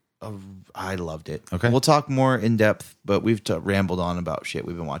such a... I loved it. Okay. We'll talk more in depth, but we've rambled on about shit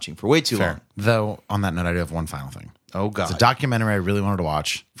we've been watching for way too long. Though, on that note, I do have one final thing. Oh, God. It's a documentary I really wanted to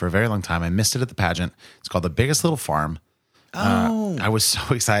watch for a very long time. I missed it at the pageant. It's called The Biggest Little Farm. Oh. I was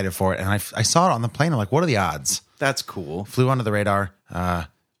so excited for it. And I saw it on the plane. I'm like, what are the odds? That's cool. Flew under the radar.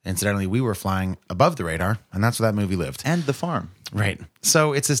 Incidentally, we were flying above the radar, and that's where that movie lived. And The Farm. Right.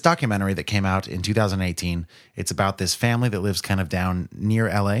 So it's this documentary that came out in 2018. It's about this family that lives kind of down near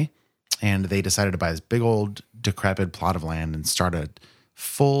LA, and they decided to buy this big old decrepit plot of land and start a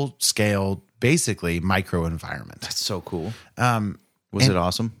full scale, basically micro environment. That's so cool. Was it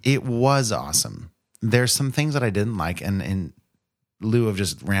awesome? It was awesome. There's some things that I didn't like, and in lieu of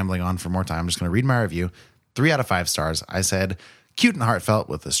just rambling on for more time, I'm just going to read my review. 3 out of 5 stars. I said, cute and heartfelt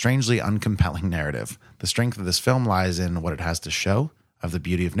with a strangely uncompelling narrative. The strength of this film lies in what it has to show of the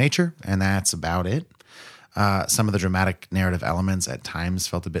beauty of nature, and that's about it. Some of the dramatic narrative elements at times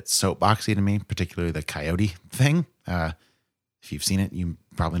felt a bit soapboxy to me, particularly the coyote thing. If you've seen it, you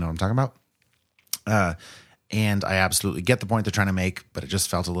probably know what I'm talking about. And I absolutely get the point they're trying to make, but it just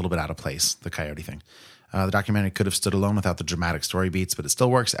felt a little bit out of place, the coyote thing. The documentary could have stood alone without the dramatic story beats, but it still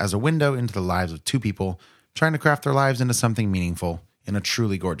works as a window into the lives of two people trying to craft their lives into something meaningful in a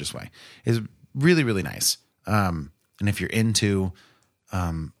truly gorgeous way. It's really, really nice. And if you're into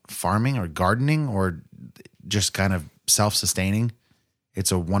farming or gardening or just kind of self-sustaining,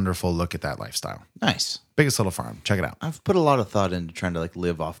 it's a wonderful look at that lifestyle. Nice. Biggest Little Farm. Check it out. I've put a lot of thought into trying to like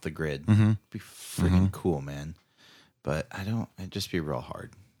live off the grid. Be freaking cool, man. But it'd just be real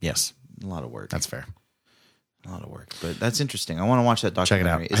hard. Yes, A lot of work. that's fair. A lot of work. But that's interesting. I want to watch that Check it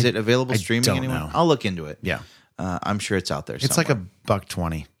documentary. out. Is it available I streaming don't anywhere? know. I'll look into it. Yeah. I'm sure it's out there It's somewhere. like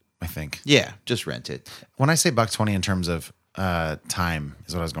 $120, I think. Yeah, just rent it. When I say $120 in terms of time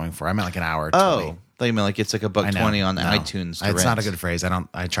is what I was going for. I meant like an hour. 20. Oh, thought you meant like it's like I know. $120 on No. iTunes to It's rent. not a good phrase.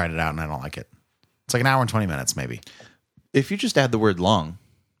 I tried it out and I don't like it. It's like an hour and 20 minutes, maybe. If you just add the word long,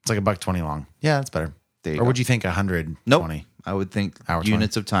 It's like $120 long. Yeah, that's better. There you or go. would you think 120? nope. I would think Hour 20.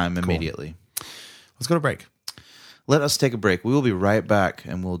 units of time immediately. Let's go to break. Let us take a break. We will be right back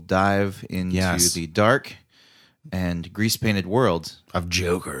and we'll dive into Yes. the dark and grease-painted world. Of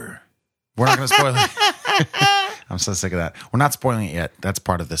Joker. We're not going to spoil it. I'm so sick of that. We're not spoiling it yet. That's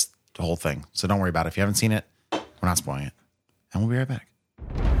part of this whole thing. So don't worry about it. If you haven't seen it, we're not spoiling it. And we'll be right back.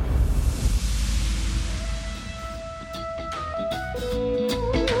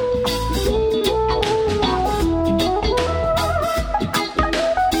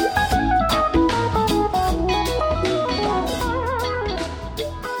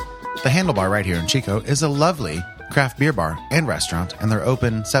 The Handlebar right here in Chico is a lovely craft beer bar and restaurant, and they're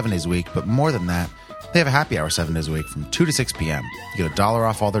open 7 days a week. But more than that, they have a happy hour 7 days a week from 2 to 6 p.m. You get $1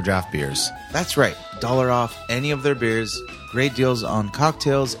 off all their draft beers. That's right. $1 off any of their beers. Great deals on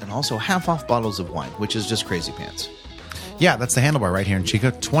cocktails and also half off bottles of wine, which is just crazy pants. Yeah, that's the Handlebar right here in Chico,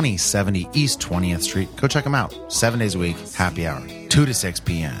 2070 East 20th Street. Go check them out. 7 days a week, happy hour, 2 to 6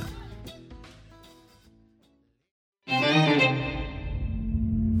 p.m.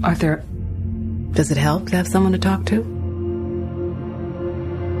 Arthur, does it help to have someone to talk to?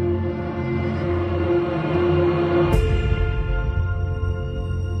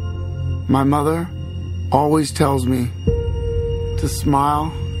 My mother always tells me to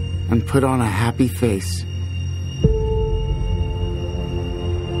smile and put on a happy face.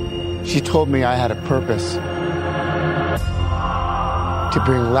 She told me I had a purpose to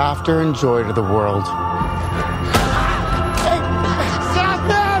bring laughter and joy to the world.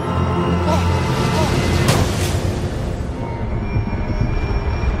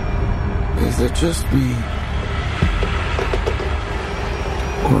 Is it just me?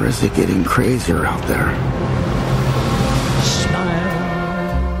 Or is it getting crazier out there?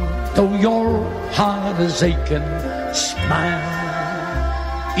 Smile, though your heart is aching. Smile,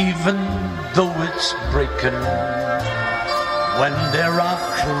 even though it's breaking. When there are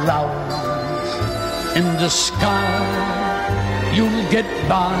clouds in the sky, you'll get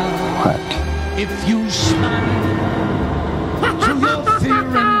by. What? If you smile to your fear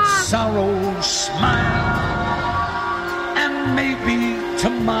and sorrow, smile, and maybe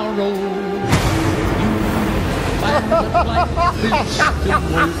tomorrow you'll find that life is still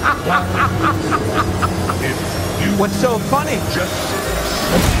worthwhile. If you What's so funny? just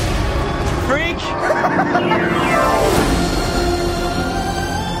Freak!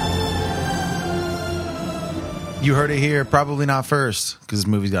 You heard it here, probably not first, because this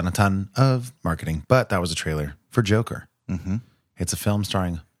movie's gotten a ton of marketing. But that was a trailer for Joker. Mm-hmm. It's a film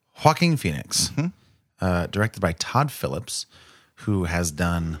starring Joaquin Phoenix, directed by Todd Phillips, who has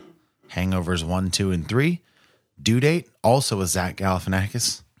done Hangovers 1, 2, and 3, Due Date, also with Zach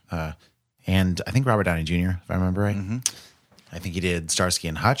Galifianakis, and I think Robert Downey Jr., if I remember right. I think he did Starsky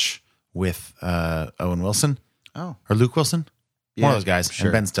and Hutch with Owen Wilson. Oh. Or Luke Wilson. One Yeah, of those guys. sure.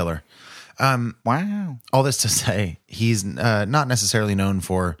 And Ben Stiller. Wow. All this to say, he's not necessarily known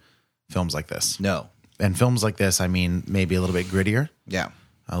for films like this. No. And films like this, I mean, maybe a little bit grittier, Yeah.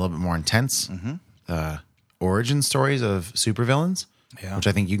 a little bit more intense. Origin stories of supervillains, which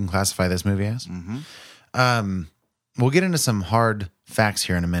I think you can classify this movie as. We'll get into some hard facts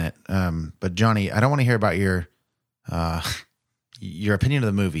here in a minute. But Johnny, I don't want to hear about your opinion of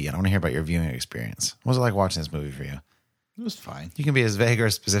the movie. I don't want to hear about your viewing experience. What was it like watching this movie for you? It was fine. You can be as vague or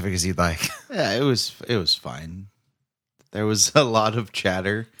specific as you'd like. Yeah, it was fine. There was a lot of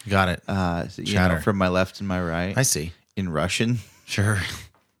chatter. Got it. Chatter from my left and my right. I see. In Russian. Sure.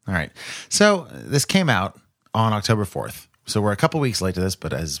 All right. So this came out on October 4th. So we're a couple weeks late to this,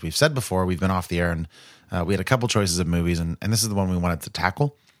 but as we've said before, we've been off the air and we had a couple choices of movies, and this is the one we wanted to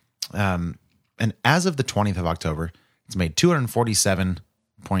tackle. And as of the 20th of October, it's made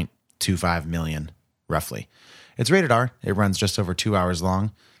 $247.25 million, roughly. It's rated R. It runs just over 2 hours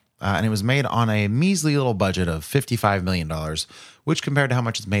long. And it was made on a measly little budget of $55 million, which compared to how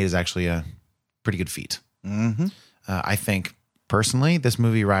much it's made is actually a pretty good feat. Mm-hmm. I think, personally, this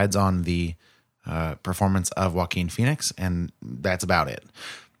movie rides on the performance of Joaquin Phoenix, and that's about it.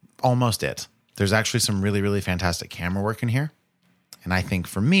 Almost it. There's actually some really, really fantastic camera work in here. And I think,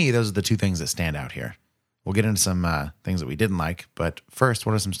 for me, those are the two things that stand out here. We'll get into some things that we didn't like, but first,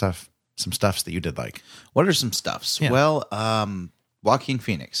 what are some stuffs that you did like? What are some stuffs? Yeah. Well, Joaquin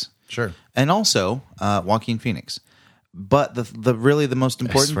Phoenix. Sure. And also Joaquin Phoenix. But the really the most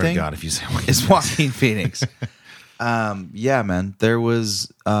important I swear thing to God, if you say Joaquin is Joaquin Phoenix. Yeah, man. There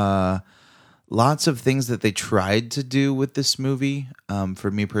was lots of things that they tried to do with this movie.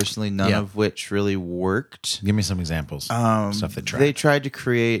 For me personally, none of which really worked. Give me some examples. Stuff they tried. They tried to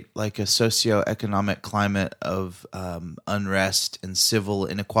create like a socioeconomic climate of unrest and civil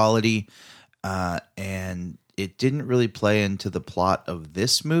inequality, and it didn't really play into the plot of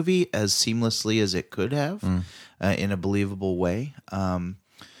this movie as seamlessly as it could have in a believable way.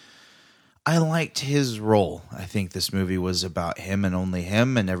 I liked his role. I think this movie was about him and only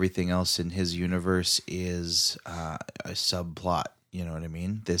him, and everything else in his universe is a subplot. You know what I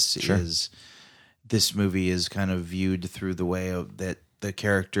mean? This movie is kind of viewed through the way that the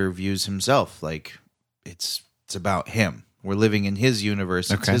character views himself. Like it's about him. We're living in his universe.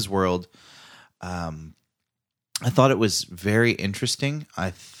 It's his world. I thought it was very interesting.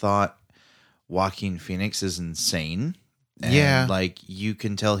 I thought Joaquin Phoenix is insane. And like you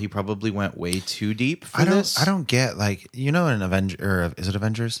can tell he probably went way too deep for this. I don't get, like, you know, in is it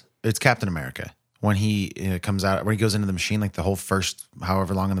Avengers? It's Captain America. When he comes out, when he goes into the machine, like the whole first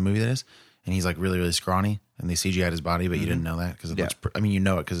however long in the movie that is, and he's like really, really scrawny, and they CGI'd his body, but you didn't know that because it looks, I mean, you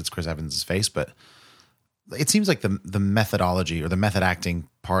know it because it's Chris Evans' face, but it seems like the methodology or the method acting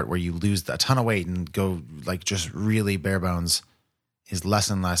part where you lose a ton of weight and go like just really bare bones is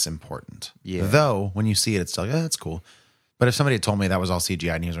less and less important. Yeah. Though when you see it, it's still like, that's cool. But if somebody had told me that was all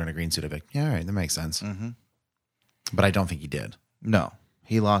CGI and he was wearing a green suit, I'd be like, yeah, all right, that makes sense. Mm-hmm. But I don't think he did. No,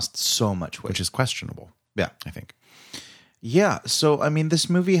 he lost so much weight. Which is questionable. Yeah. I think. Yeah. So, I mean, this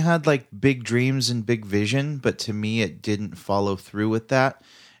movie had like big dreams and big vision, but to me, it didn't follow through with that.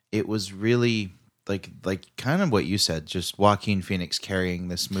 It was really like kind of what you said, just Joaquin Phoenix carrying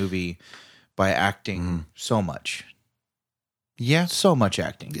this movie by acting so much. Yeah. So much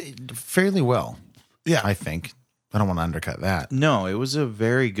acting. Fairly well. Yeah. I think. I don't want to undercut that. No, it was a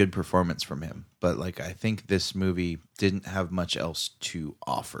very good performance from him. But like, I think this movie didn't have much else to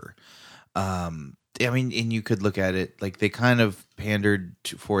offer. I mean, and you could look at it like they kind of pandered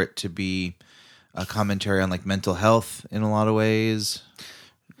for it to be a commentary on like mental health in a lot of ways.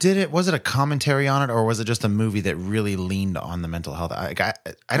 Was it a commentary on it, or was it just a movie that really leaned on the mental health? I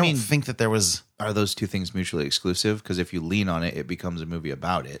don't think that there was. Are those two things mutually exclusive? Because if you lean on it, it becomes a movie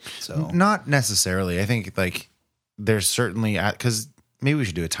about it. So not necessarily. I think like there's certainly, because maybe we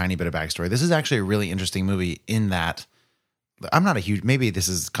should do a tiny bit of backstory. This is actually a really interesting movie in that I'm not a huge, maybe this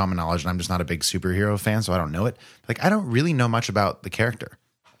is common knowledge and I'm just not a big superhero fan, so I don't know it. Like I don't really know much about the character.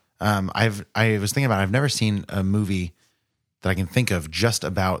 I was thinking about it, I've never seen a movie that I can think of just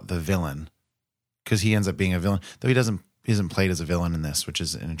about the villain, because he ends up being a villain, though he isn't played as a villain in this, which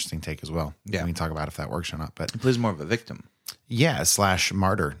is an interesting take as well. Yeah, we can talk about if that works or not. But he plays more of a victim. Yeah, /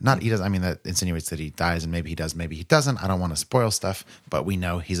 martyr. Not he does. I mean, that insinuates that he dies, and maybe he does, maybe he doesn't. I don't want to spoil stuff, but we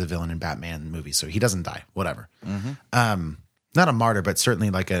know he's a villain in Batman movies, so he doesn't die. Whatever. Mm-hmm. Not a martyr, but certainly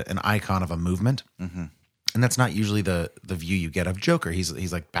like an icon of a movement. Mm-hmm. And that's not usually the view you get of Joker.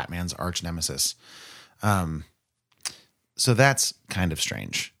 He's like Batman's arch nemesis. So that's kind of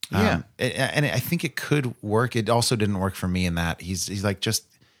strange. Yeah, and I think it could work. It also didn't work for me in that he's like just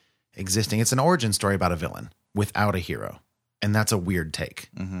existing. It's an origin story about a villain without a hero, and that's a weird take.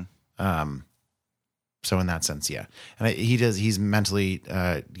 Mm-hmm. So in that sense, yeah, and he's mentally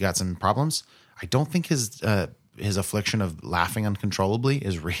got some problems. I don't think his affliction of laughing uncontrollably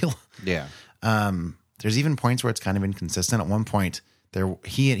is real. Yeah. There's even points where it's kind of inconsistent. At one point,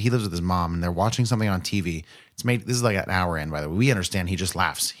 he lives with his mom, and they're watching something on TV. This is like an hour in, by the way. We understand he just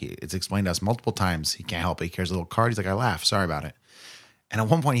laughs. It's explained to us multiple times. He can't help it. He carries a little card. He's like, I laugh. Sorry about it. And at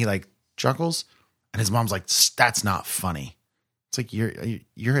one point, he like chuckles, and his mom's like, that's not funny. It's like,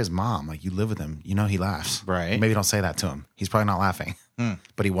 you're his mom. Like, you live with him. You know he laughs. Right. Maybe don't say that to him. He's probably not laughing.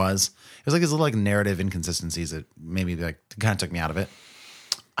 But he was. It was like his little like narrative inconsistencies that maybe like kind of took me out of it.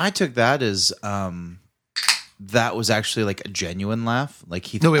 I took that as that was actually like a genuine laugh. Like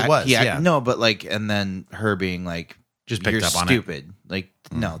he, No, it was, yeah. no, but like, and then her being like, Just picked "You're up on it." stupid." Like,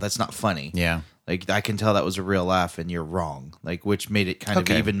 no, that's not funny. Yeah. Like I can tell that was a real laugh, and you're wrong. Like, which made it kind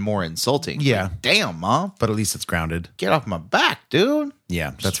Okay. of even more insulting. Yeah. Like, damn, Mom, But at least it's grounded. get off my back, dude. Yeah,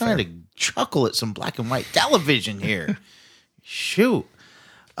 Just that's trying fair. to chuckle at some black and white television here. Shoot.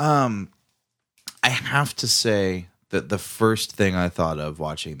 I have to say that the first thing I thought of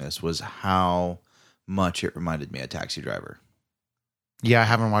watching this was how much it reminded me of Taxi Driver. Yeah, I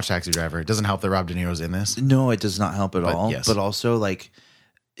haven't watched Taxi Driver. It doesn't help that Rob De Niro's in this. No, it does not help at But all. yes. But also, like,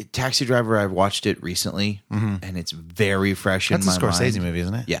 Taxi Driver, I've watched it recently, and it's very fresh That's in a my Scorsese mind. movie,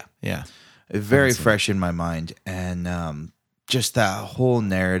 isn't it? Yeah. Yeah. Very fresh in my mind. And just that whole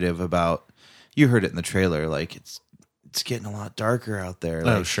narrative about, you heard it in the trailer, like, it's getting a lot darker out there.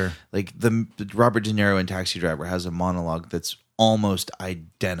 Like, sure. Like the Robert De Niro in Taxi Driver has a monologue that's almost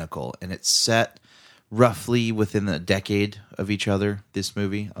identical, and it's set roughly within a decade of each other. This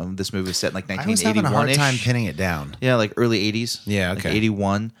movie was set in like I was having a 1981. hard time pinning it down. Yeah, like early 80s. Yeah, Like okay.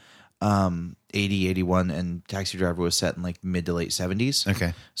 81, 81, and Taxi Driver was set in like mid to late 70s.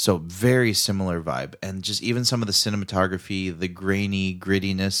 Okay. So very similar vibe, and just even some of the cinematography, the grainy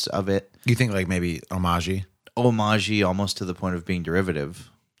grittiness of it, You think like maybe homage? homage almost to the point of being derivative.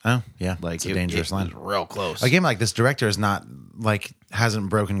 Oh, yeah. Like It's a dangerous line. was real close. A game like this, director is not like hasn't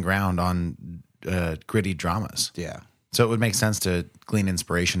broken ground on gritty dramas. Yeah. So it would make sense to glean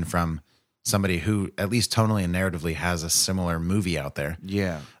inspiration from somebody who, at least tonally and narratively, has a similar movie out there.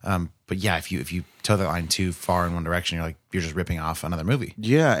 Yeah. But yeah, if you toe that line too far in one direction, you're just ripping off another movie.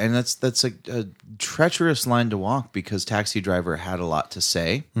 Yeah, and that's a treacherous line to walk, because Taxi Driver had a lot to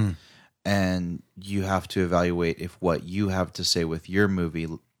say, and you have to evaluate if what you have to say with your movie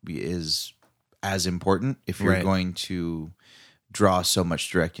is as important if you're Right. going to draw so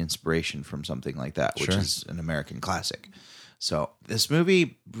much direct inspiration from something like that, which Sure. is an American classic. So this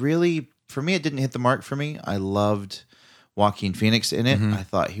movie really, for me, it didn't hit the mark for me. I loved Joaquin Phoenix in it. I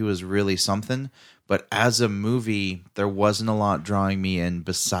thought he was really something. But as a movie, there wasn't a lot drawing me in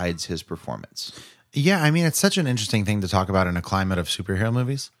besides his performance. Yeah, I mean, it's such an interesting thing to talk about in a climate of superhero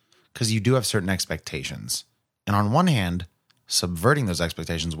movies, because you do have certain expectations. And on one hand, subverting those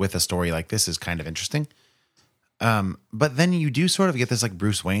expectations with a story like this is kind of interesting. But then you do sort of get this like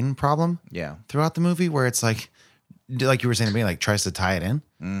Bruce Wayne problem Yeah. throughout the movie, where it's like you were saying to me, like tries to tie it in.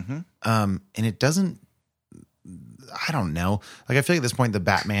 And it doesn't, I don't know. Like, I feel like at this point, the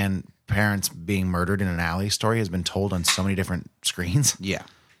Batman parents being murdered in an alley story has been told on so many different screens. Yeah.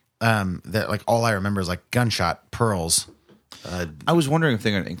 That like all I remember is like gunshot, pearls, I was wondering if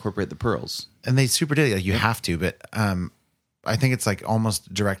they're going to incorporate the pearls. and they super did. Like you have to, but I think it's like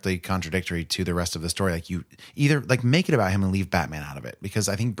almost directly contradictory to the rest of the story. Like you either like make it about him and leave Batman out of it, because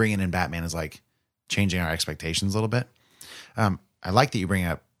I think bringing in Batman is like changing our expectations a little bit. I like that you bring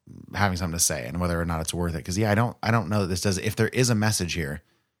up having something to say and whether or not it's worth it. Because yeah, I don't know that this does. If there is a message here,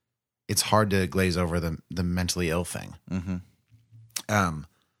 it's hard to glaze over the mentally ill thing.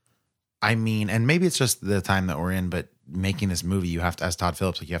 I mean, and maybe it's just the time that we're in, but making this movie, you have to, as Todd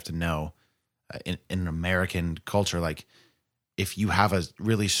Phillips, like you have to know in American culture, like if you have a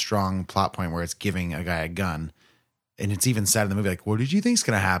really strong plot point where it's giving a guy a gun, and it's even said in the movie, like, what did you think's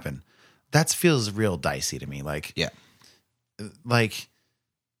going to happen? That feels real dicey to me. Like, Yeah. like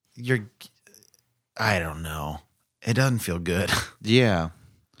I don't know. It doesn't feel good. Yeah.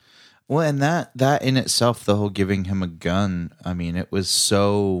 Well, and that in itself, the whole giving him a gun, I mean, it was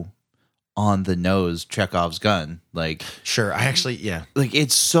so on the nose, Chekhov's gun. Like Sure. I actually, yeah.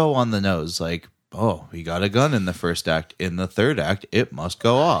 it's so on the nose. Like, oh, he got a gun in the first act. In the third act, it must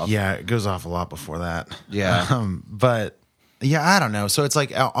go off. Yeah, it goes off a lot before that. Yeah. But yeah, I don't know. So it's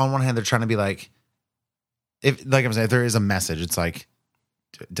like on one hand, they're trying to be like, if like I'm saying, if there is a message, it's like,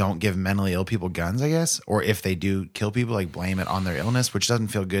 don't give mentally ill people guns, I guess. Or if they do kill people, like blame it on their illness, which doesn't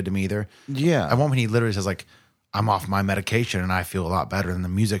feel good to me either. Yeah. At one point, he literally says like, I'm off my medication and I feel a lot better. And the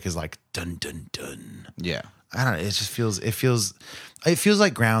music is like, dun, dun, dun. Yeah. I don't know. It just feels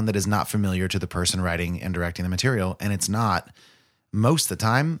like ground that is not familiar to the person writing and directing the material. And it's not most of the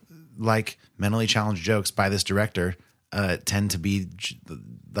time. Like mentally challenged jokes by this director tend to be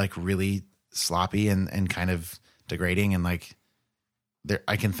like really sloppy and kind of degrading. And like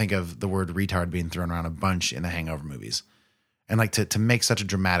I can think of the word retard being thrown around a bunch in the Hangover movies. And like to make such a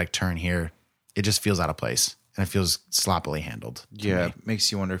dramatic turn here, it just feels out of place. And it feels sloppily handled. to Yeah. me.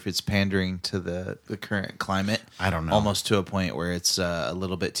 Makes you wonder if it's pandering to the current climate. I don't know. Almost to a point where it's a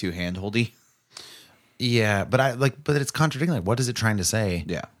little bit too handholdy. Yeah, but it's contradicting. Like, what is it trying to say?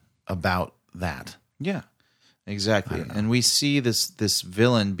 Yeah. About that. Yeah, exactly. And we see this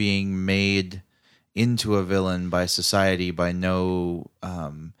villain being made into a villain by society by no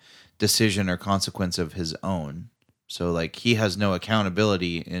decision or consequence of his own. So like he has no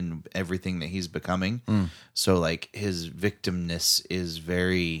accountability in everything that he's becoming. So like his victimness is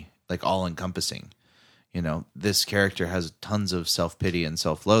very like all encompassing. You know, this character has tons of self-pity and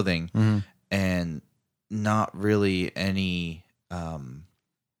self-loathing and not really any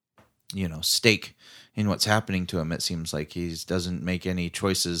stake in what's happening to him. It seems like he doesn't make any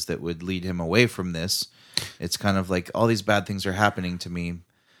choices that would lead him away from this. It's kind of like all these bad things are happening to me,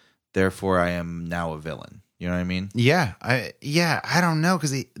 therefore I am now a villain. You know what I mean? Yeah, I don't know,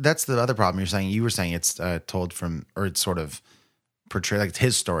 because that's the other problem. You were saying it's told from, or it's sort of portrayed like it's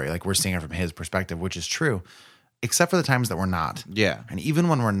his story, like we're seeing it from his perspective, which is true, except for the times that we're not. Yeah, and even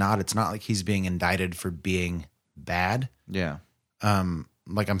when we're not, it's not like he's being indicted for being bad. Yeah.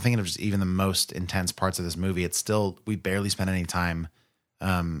 Like I'm thinking of just even the most intense parts of this movie. It's still, we barely spend any time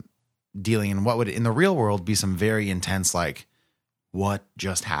dealing in what would in the real world be some very intense, like what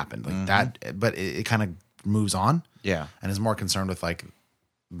just happened, like that. But it kind of moves on. Yeah, and is more concerned with like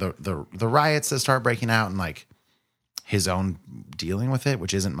the riots that start breaking out and like his own dealing with it,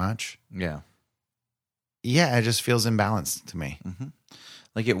 which isn't much. Yeah, it just feels imbalanced to me.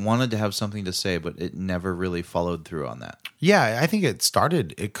 Like it wanted to have something to say, but it never really followed through on that. Yeah, I think it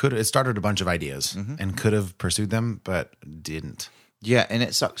started a bunch of ideas and could have pursued them, but didn't. Yeah, and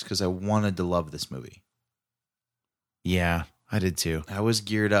it sucks because I wanted to love this movie. Yeah, I did too. I was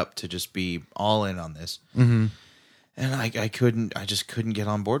geared up to just be all in on this. And I just couldn't get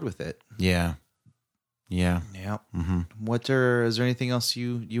on board with it. Yeah. Yeah. Is there anything else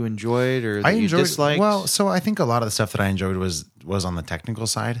you enjoyed or that you enjoyed, disliked? Well, so I think a lot of the stuff that I enjoyed was on the technical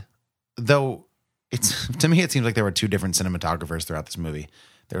side. Though it's to me it seems like there were two different cinematographers throughout this movie.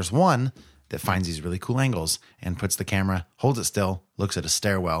 There's one that finds these really cool angles and puts the camera, holds it still, looks at a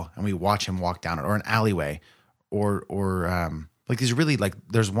stairwell, and we watch him walk down it, or an alleyway, or like these really, like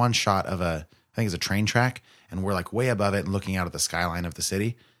there's one shot of I think it's a train track, and we're like way above it and looking out at the skyline of the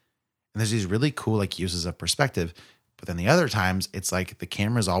city. And there's these really cool like uses of perspective. But then the other times it's like the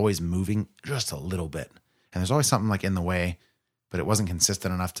camera's always moving just a little bit. And there's always something like in the way, but it wasn't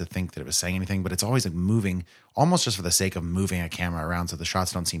consistent enough to think that it was saying anything. But it's always like moving almost just for the sake of moving a camera around so the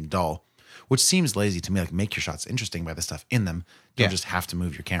shots don't seem dull, which seems lazy to me. Like make your shots interesting by the stuff in them. You don't just have to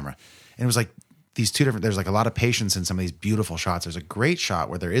move your camera. And it was like these two different, there's like a lot of patience in some of these beautiful shots. There's a great shot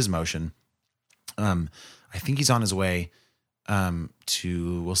where there is motion. I think he's on his way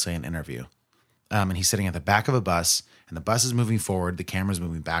to, we'll say, an interview. And he's sitting at the back of a bus, and the bus is moving forward, the camera's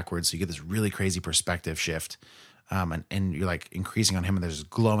moving backwards, so you get this really crazy perspective shift. And you're like increasing on him, and there's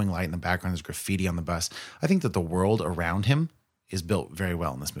glowing light in the background, there's graffiti on the bus. I think that the world around him is built very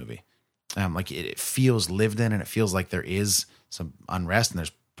well in this movie. Like it feels lived in, and it feels like there is some unrest, and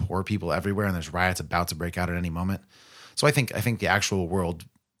there's poor people everywhere, and there's riots about to break out at any moment. So I think the actual world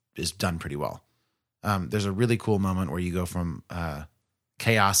is done pretty well. There's a really cool moment where you go from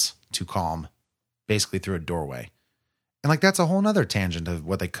chaos to calm, basically through a doorway. And like that's a whole nother tangent of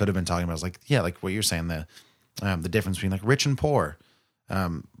what they could have been talking about. It's like, yeah, like what you're saying, the difference between like rich and poor.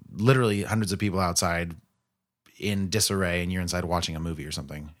 Literally hundreds of people outside in disarray, and you're inside watching a movie or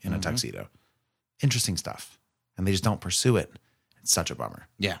something in a tuxedo. Interesting stuff. And they just don't pursue it. It's such a bummer.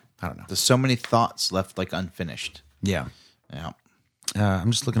 Yeah. I don't know. There's so many thoughts left like unfinished. Yeah. Yeah.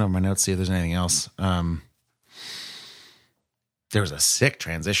 I'm just looking over my notes to see if there's anything else. There was a sick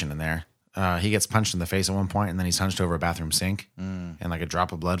transition in there. He gets punched in the face at one point, and then he's hunched over a bathroom sink, and like a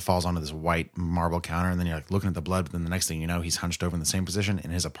drop of blood falls onto this white marble counter, and then you're like looking at the blood, but then the next thing you know, he's hunched over in the same position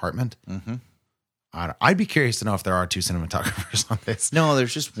in his apartment. I'd be curious to know if there are two cinematographers on this. No,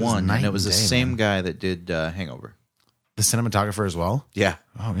 there's just one, and it was the same man. guy that did Hangover. The cinematographer as well? Yeah.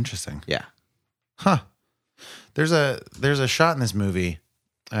 Oh, interesting. Yeah. Huh. There's a shot in this movie.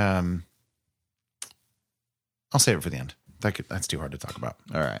 I'll save it for the end. That's too hard to talk about.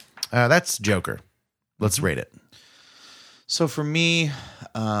 All right. That's Joker. Let's rate it. So for me,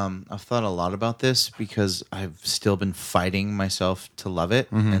 I've thought a lot about this because I've still been fighting myself to love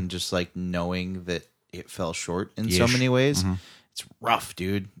it, and just like knowing that it fell short in so many ways. It's rough,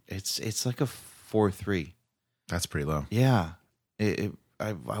 dude. It's like a 4.3. That's pretty low. Yeah.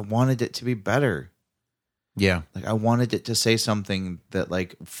 I wanted it to be better. Yeah. Like I wanted it to say something that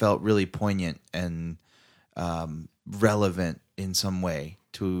like felt really poignant and relevant in some way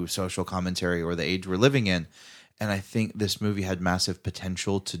to social commentary or the age we're living in. And I think this movie had massive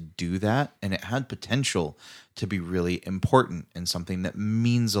potential to do that. And it had potential to be really important and something that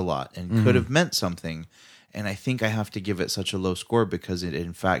means a lot and could have meant something. And I think I have to give it such a low score because it,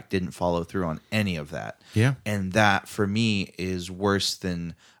 in fact, didn't follow through on any of that. Yeah. And that, for me, is worse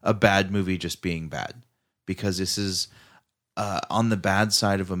than a bad movie just being bad. Because this is on the bad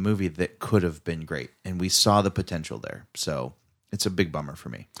side of a movie that could have been great. And we saw the potential there. So it's a big bummer for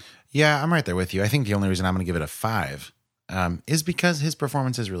me. Yeah, I'm right there with you. I think the only reason I'm going to give it a 5 is because his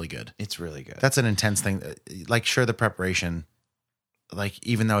performance is really good. It's really good. That's an intense thing. Like, sure, the preparation, like,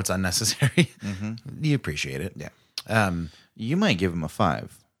 even though it's unnecessary, you appreciate it. Yeah. You might give him a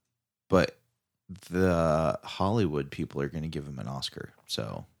 5, but the Hollywood people are going to give him an Oscar.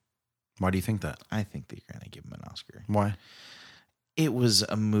 So Why do you think that? I think that you're going to give him an Oscar. Why? It was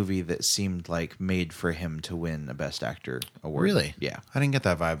a movie that seemed like made for him to win a Best Actor award. Really? Yeah. I didn't get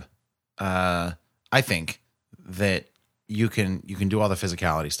that vibe. I think that you can do all the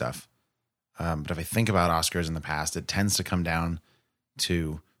physicality stuff. But if I think about Oscars in the past, it tends to come down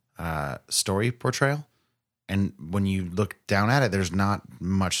to story portrayal. And when you look down at it, there's not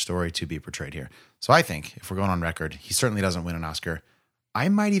much story to be portrayed here. So I think, if we're going on record, he certainly doesn't win an Oscar. I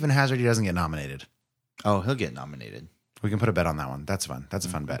might even hazard he doesn't get nominated. Oh, he'll get nominated. We can put a bet on that one. That's fun. That's a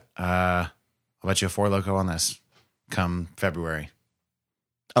fun bet. I'll bet you a 4 Loko on this come February.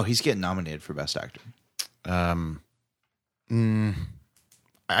 Oh, he's getting nominated for Best Actor. I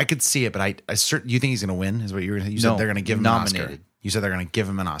could see it, but I you think he's going to win? Is what you said? No, They're going to give him nominated. an Oscar. You said they're going to give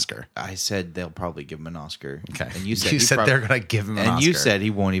him an Oscar. I said they'll probably give him an Oscar. Okay. And you said, they're going to give him an Oscar. And you said he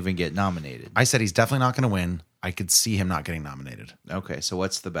won't even get nominated. I said he's definitely not going to win. I could see him not getting nominated. Okay, so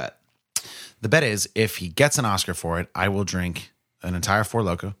what's the bet? The bet is if he gets an Oscar for it, I will drink an entire 4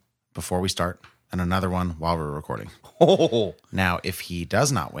 Loko before we start and another one while we're recording. Oh. Now, if he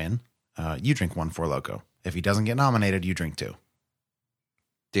does not win, you drink 1 4 Loko. If he doesn't get nominated, you drink 2.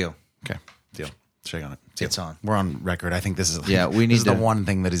 Deal. Okay, deal. Shake on it. It's on. We're on record. I think this is we need this is the one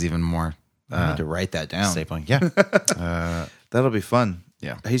thing that is even more I need to write that down. stapling. Yeah. That'll be fun.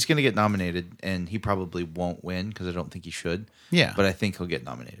 Yeah. He's going to get nominated, and he probably won't win because I don't think he should. Yeah. But I think he'll get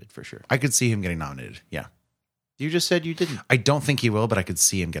nominated for sure. I could see him getting nominated. Yeah. You just said you didn't. I don't think he will, but I could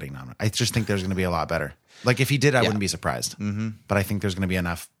see him getting nominated. I just think there's going to be a lot better. Like if he did, I wouldn't be surprised. Mm-hmm. But I think there's going to be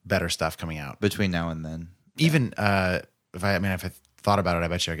enough better stuff coming out. Between now and then. Even if I thought about it, I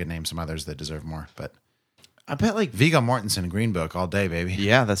bet you I could name some others that deserve more. But I bet like Viggo Mortensen, Green Book, all day, baby.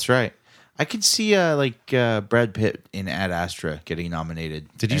 Yeah, that's right. I could see Brad Pitt in Ad Astra getting nominated.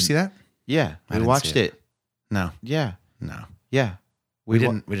 Did you see that? Yeah, we didn't watched see it. No. Yeah, No. yeah. We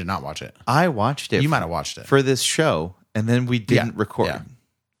didn't. We did not watch it. I watched it. You might have watched it. for this show, and then we didn't record. Yeah.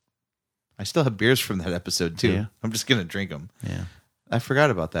 I still have beers from that episode too. Yeah. I'm just gonna drink them. Yeah. I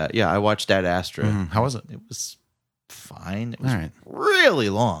forgot about that. Yeah, I watched Ad Astra. How was it? It was fine. It was All right. really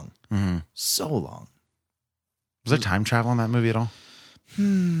long. Mm-hmm. So long. Was there time travel in that movie at all?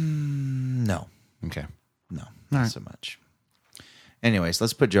 No, Okay. no, All not right. so much. Anyways,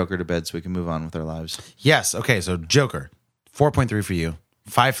 let's put Joker to bed so we can move on with our lives. Yes. Okay. So Joker, 4.3 for you,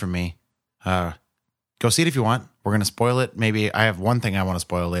 5 for me. Go see it if you want. We're going to spoil it. Maybe I have one thing I want to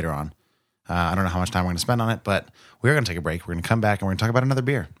spoil later on. I don't know how much time we're going to spend on it, but we're going to take a break. We're going to come back and we're going to talk about another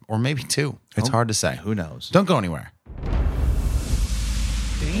beer or maybe 2. It's hard to say. Who knows? Don't go anywhere.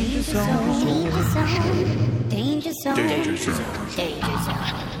 Danger zone. Danger zone. Danger zone. Danger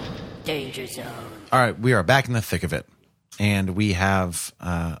zone. Danger zone. All right. We are back in the thick of it. And we have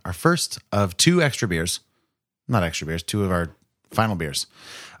our first of 2 extra beers. Not extra beers, 2 of our final beers.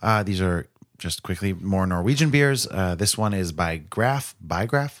 These are just quickly more Norwegian beers. This one is by Graf,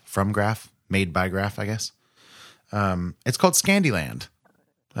 from Graf, made by Graf, I guess. It's called Scandyland.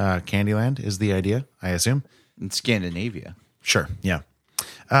 Candyland is the idea, I assume. In Scandinavia. Sure, yeah.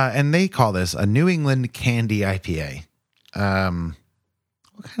 And they call this a New England Candy IPA.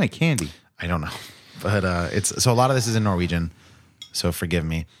 What kind of candy? I don't know. But it's so a lot of this is in Norwegian, so forgive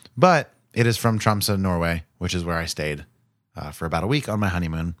me. But it is from Tromsø, Norway, which is where I stayed for about a week on my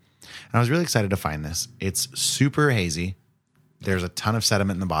honeymoon. And I was really excited to find this. It's super hazy. There's a ton of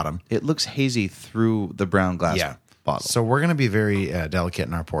sediment in the bottom. It looks hazy through the brown glass bottle. So we're going to be very delicate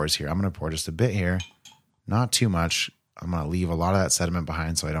in our pours here. I'm going to pour just a bit here. Not too much. I'm going to leave a lot of that sediment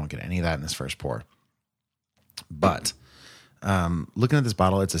behind so I don't get any of that in this first pour. But looking at this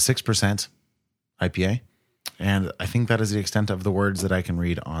bottle, it's a 6% IPA. And I think that is the extent of the words that I can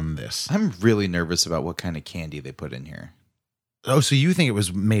read on this. I'm really nervous about what kind of candy they put in here. Oh, so you think it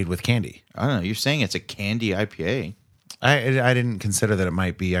was made with candy? I don't know. You're saying it's a candy IPA. I didn't consider that it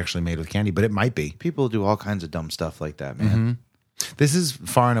might be actually made with candy, but it might be. People do all kinds of dumb stuff like that, man. This is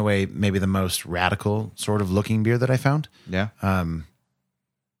far and away maybe the most radical sort of looking beer that I found. Yeah.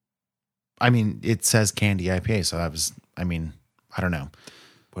 I mean, it says candy IPA, so I don't know.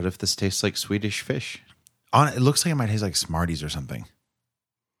 What if this tastes like Swedish fish? It looks like it might taste like Smarties or something.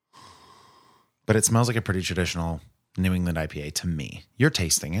 But it smells like a pretty traditional New England IPA to me. You're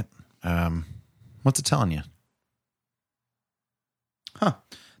tasting it. What's it telling you? Huh.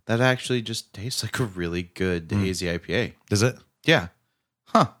 That actually just tastes like a really good hazy IPA. Does it? Yeah.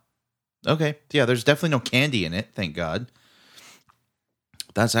 Huh. Okay. Yeah, there's definitely no candy in it, thank God.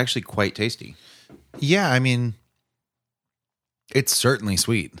 That's actually quite tasty. Yeah, I mean, it's certainly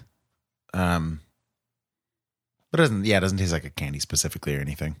sweet. But it doesn't taste like a candy specifically or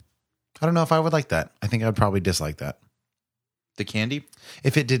anything. I don't know if I would like that. I think I would probably dislike that. The candy?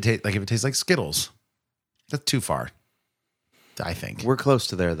 If it did taste if it tastes like Skittles, that's too far. I think. We're close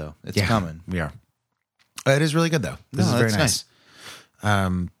to there, though. It's coming. We are. It is really good, though. This is very nice.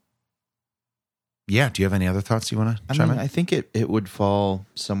 Yeah. Do you have any other thoughts you want to chime in? I think it would fall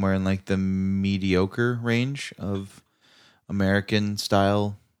somewhere in like the mediocre range of American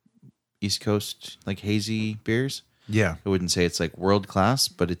style East Coast like hazy beers. Yeah. I wouldn't say it's like world class,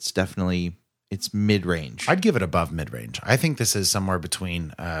 but it's mid range. I'd give it above mid range. I think this is somewhere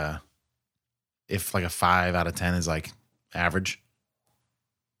between if like a 5 out of 10 is like average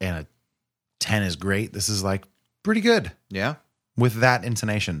and a 10 is great, this is like pretty good. Yeah. With that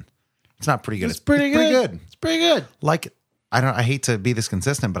intonation. It's not pretty good. It's pretty good. It's pretty good. Like I hate to be this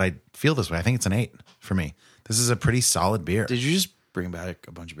consistent, but I feel this way. I think it's an 8 for me. This is a pretty solid beer. Did you just bring back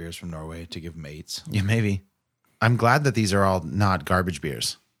a bunch of beers from Norway to give them 8s? Yeah, maybe. I'm glad that these are all not garbage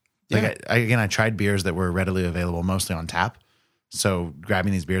beers. Like I tried beers that were readily available mostly on tap. So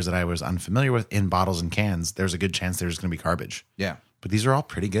grabbing these beers that I was unfamiliar with in bottles and cans, there's a good chance they're just going to be garbage. Yeah. But these are all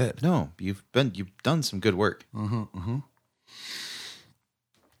pretty good. No, you've done some good work.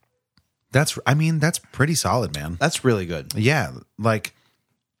 That's pretty solid, man. That's really good. Yeah. Like,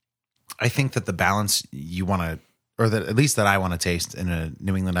 I think that the balance you want to, or that at least that I want to taste in a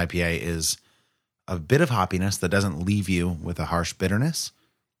New England IPA is a bit of hoppiness that doesn't leave you with a harsh bitterness,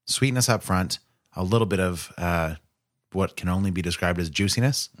 sweetness up front, a little bit of what can only be described as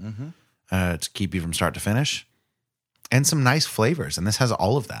juiciness to keep you from start to finish, and some nice flavors. And this has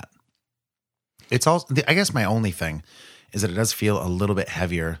all of that. It's all, I guess my only thing is that it does feel a little bit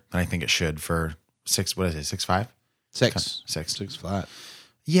heavier than I think it should for 6.5? 6 flat.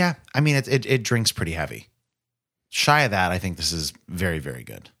 Yeah. I mean, it drinks pretty heavy. Shy of that, I think this is very, very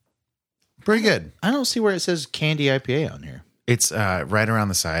good. Pretty good. I don't see where it says candy IPA on here. It's right around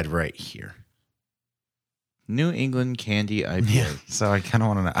the side right here. New England Candy IPA. Yeah. So I kind of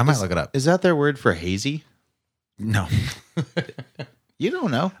want to know. I might look it up. Is that their word for hazy? No. You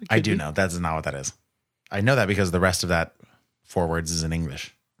don't know. I do know. That's not what that is. I know that because the rest of that 4 words is in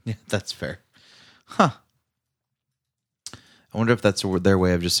English. Yeah, that's fair. Huh. I wonder if that's their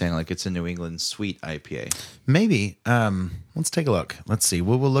way of just saying like it's a New England sweet IPA. Maybe. Let's take a look. Let's see.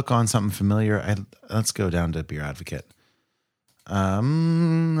 We'll look on something familiar. Let's go down to Beer Advocate.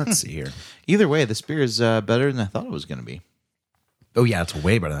 Let's see here. Either way, this beer is better than I thought it was going to be. Oh yeah, it's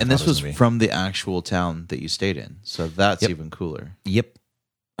way better than and I this thought it was gonna be. from the actual town that you stayed in, so that's even cooler. Yep.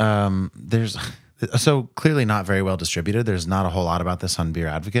 There's so clearly not very well distributed. There's not a whole lot about this on Beer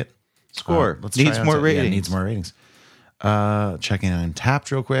Advocate. Score. Let's Needs try more out- ratings. Yeah, needs more ratings. Checking on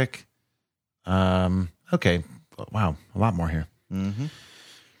Tapped real quick. Okay. Wow, a lot more here.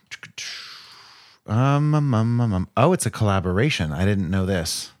 Oh, it's a collaboration. I didn't know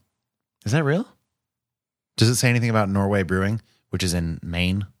this. Is that real? Does it say anything about Norway Brewing, which is in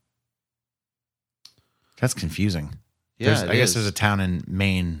Maine? That's confusing. Yeah, I guess there's a town in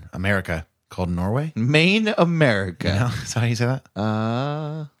Maine, America, called Norway. Maine, America. No, is that how you say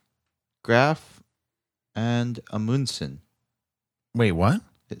that? Graf and Amundsen. Wait, what?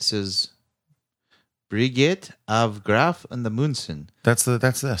 It says Brigitte of Graf and Amundsen. That's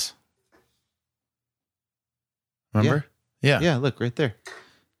this. Remember? Yeah. Yeah, look right there.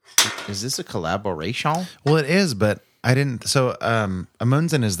 Is this a collaboration? Well, it is, but I didn't. So,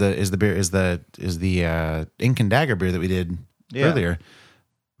 Amundsen is the beer is the Ink and Dagger beer that we did earlier.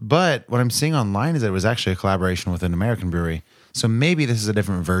 But what I'm seeing online is that it was actually a collaboration with an American brewery. So maybe this is a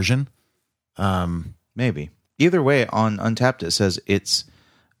different version. Maybe. Either way, on Untapped it says it's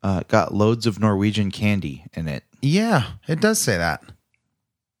got loads of Norwegian candy in it. Yeah, it does say that.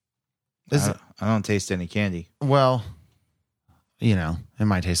 I don't taste any candy. Well, you know, it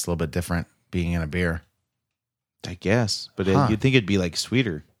might taste a little bit different being in a beer. I guess, but Huh. you'd think it'd be like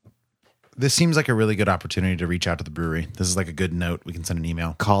sweeter. This seems like a really good opportunity to reach out to the brewery. This is like a good note. We can send an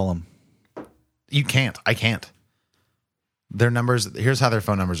email. Call them. You can't. I can't. Their numbers, here's how their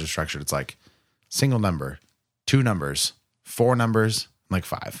phone numbers are structured. It's like single number, 2 numbers, 4 numbers, like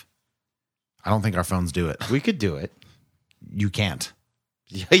 5. I don't think our phones do it. We could do it. You can't.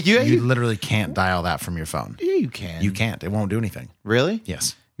 Yeah, You literally can't dial that from your phone. yeah, you can. You can't. It won't do anything. Really?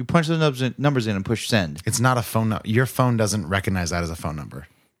 Yes. You punch the numbers in and push send. It's not a phone. Your phone doesn't recognize that as a phone number.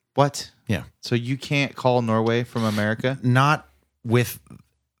 What? Yeah. So you can't call Norway from America? Not with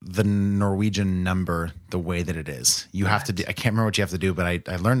the Norwegian number the way that it is. You have to do, I can't remember what you have to do, but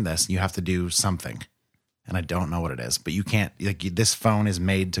I learned this. You have to do something. And I don't know what it is. But you can't, like, this phone is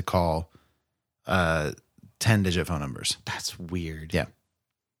made to call 10-digit phone numbers. That's weird. Yeah.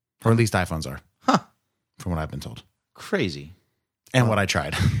 Or at least iPhones are. Huh. From what I've been told. Crazy. And what I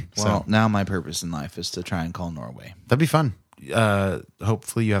tried. Well, now my purpose in life is to try and call Norway. That'd be fun.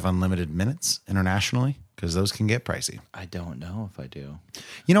 Hopefully you have unlimited minutes internationally, because those can get pricey. I don't know if I do.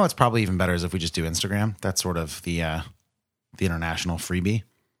 You know what's probably even better is if we just do Instagram. That's sort of the international freebie.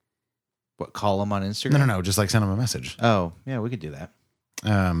 What, call them on Instagram? No. Just like send them a message. Oh, yeah, we could do that.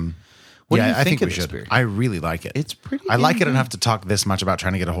 What do you I think think of we this should. beer? I really like it. It's pretty I like damn it good. enough to talk this much about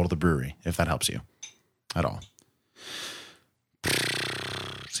trying to get a hold of the brewery, if that helps you at all.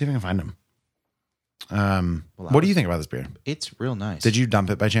 See if I can find them. What do you think about this beer? It's real nice. Did you dump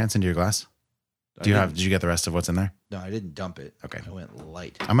it by chance into your glass? Did you get the rest of what's in there? No, I didn't dump it. Okay. I went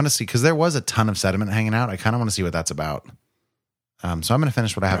light. I'm going to see, because there was a ton of sediment hanging out. I kind of want to see what that's about. So I'm going to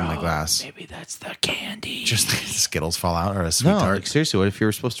finish what I have in my glass. Maybe that's the candy. Just Skittles fall out, or a sweet no, tart. like, seriously, what if you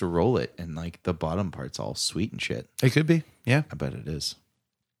were supposed to roll it and like the bottom part's all sweet and shit? It could be. Yeah. I bet it is.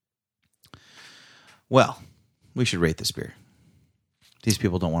 Well, we should rate this beer. These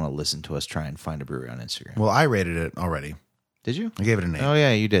people don't want to listen to us try and find a brewery on Instagram. Well, I rated it already. Did you? I gave it an 8. Oh,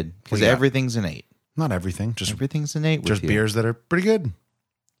 yeah, you did. Because Well, yeah. everything's an 8. Not everything. Just Everything's an 8 with just you. beers that are pretty good.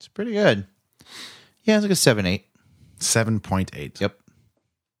 It's pretty good. Yeah, it's like a 7-8. 7.8. Yep.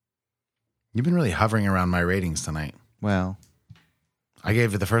 You've been really hovering around my ratings tonight. Well, I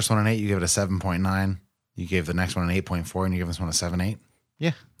gave the first one an 8. You gave it a 7.9. You gave the next one an 8.4, and you gave this one a 7.8.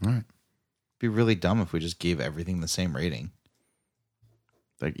 yeah. All right. Be really dumb if we just gave everything the same rating.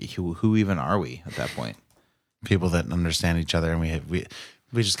 Like, who even are we at that point? People that understand each other, and we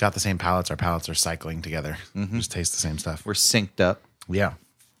just got the same palates. Our palates are cycling together. We just taste the same stuff. We're synced up. Yeah.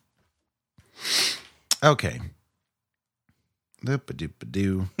 Okay.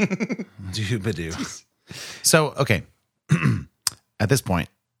 Doop-a-doop-a-doo. Doop-a-doo. So, okay. At this point,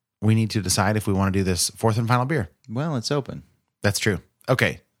 we need to decide if we want to do this fourth and final beer. Well, it's open. That's true.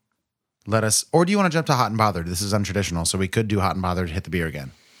 Okay. Or do you want to jump to Hot and Bothered? This is untraditional, so we could do Hot and Bothered, hit the beer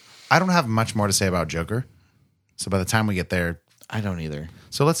again. I don't have much more to say about Joker. So by the time we get there, I don't either.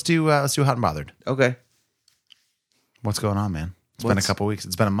 so let's do Hot and Bothered. Okay. What's going on, man? It's been a couple weeks.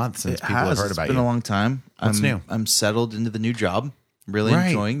 It's been a month since people have heard about you. It's been a long time. What's new? I'm settled into the new job. Really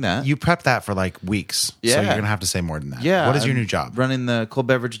enjoying that. You prepped that for like weeks. So Yeah. you're going to have to say more than that. Yeah. What is your I'm new job? Running the cold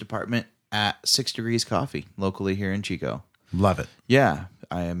beverage department at 6 Degrees Coffee, locally here in Chico. Love it. Yeah.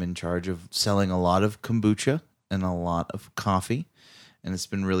 I am in charge of selling a lot of kombucha and a lot of coffee. And it's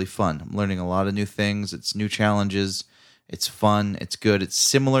been really fun. I'm learning a lot of new things. It's new challenges. It's fun. It's good. It's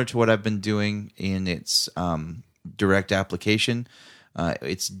similar to what I've been doing in its direct application.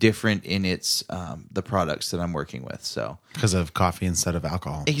 It's different in its the products that I'm working with. So Because of coffee instead of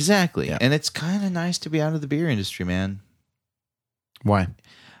alcohol. exactly, Yeah. and it's kind of nice to be out of the beer industry, man. Why?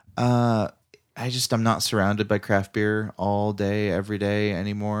 I'm not surrounded by craft beer all day, every day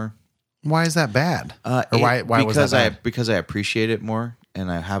anymore. Why is that bad? Or why was that bad? Because I appreciate it more,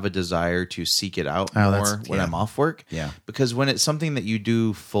 and I have a desire to seek it out Oh, more that's- when yeah. I'm off work. Yeah. Because when it's something that you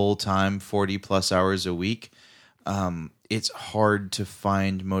do full time, 40 plus hours a week, it's hard to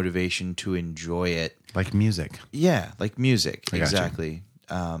find motivation to enjoy it. Like music. Yeah, like music. I got you. Exactly.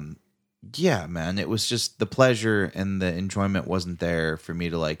 Yeah, man. It was just the pleasure and the enjoyment wasn't there for me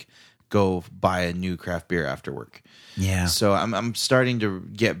to like go buy a new craft beer after work. Yeah. So I'm starting to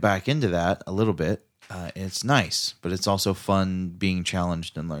get back into that a little bit. It's nice, but it's also fun being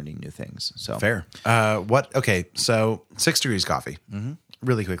challenged and learning new things. So Fair. Okay. So 6 Degrees Coffee. Mm-hmm.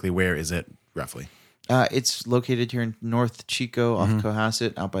 Really quickly, where is it roughly? It's located here in North Chico off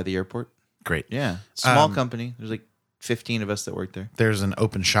Cohasset out by the airport. Great. Yeah. Small company. There's like 15 of us that work there. There's an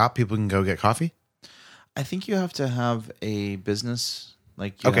open shop. People can go get coffee. I think you have to have a business.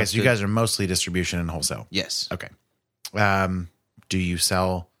 Like Okay. So you guys are mostly distribution and wholesale. Yes. Okay. Do you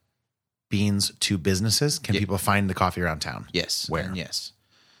sell beans to businesses? Can people find the coffee around town? Yes. Where? And yes.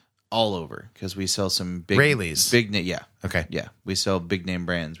 All over, because we sell some big Rayleigh's. Yeah. Okay. Yeah. We sell big name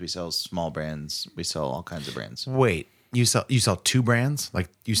brands. We sell small brands. We sell all kinds of brands. Wait, you sell 2 brands? Like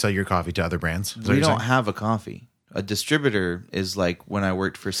you sell your coffee to other brands? Is that what We you're don't saying? have a coffee. A distributor is like when I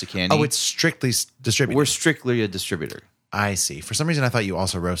worked for Sakani. Oh, it's strictly distributed. We're strictly a distributor. I see. For some reason, I thought you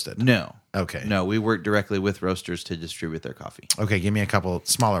also roasted. No. Okay. No, we work directly with roasters to distribute their coffee. Okay, give me a couple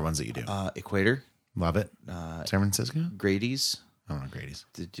smaller ones that you do. Equator, Love it. San Francisco? Grady's. I don't know, Grady's.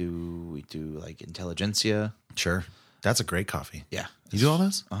 We do like Intelligentsia. Sure. That's a great coffee. Yeah. You do all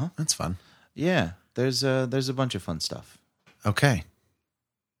those? Uh-huh. That's fun. Yeah. There's a bunch of fun stuff. Okay.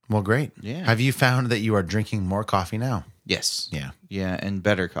 Well, great. Yeah. Have you found that you are drinking more coffee now? Yes. Yeah. Yeah, and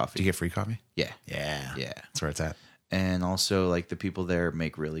better coffee. Do you get free coffee? Yeah. Yeah. Yeah. That's where it's at. And also, like, the people there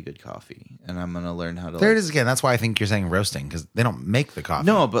make really good coffee. And I'm going to learn how to... There like, it is again. That's why I think you're saying roasting, because they don't make the coffee.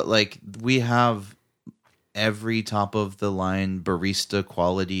 No, but, like, we have every top-of-the-line barista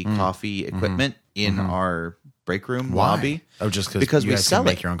quality coffee equipment in our break room Why? lobby. Oh, just Because you we guys sell can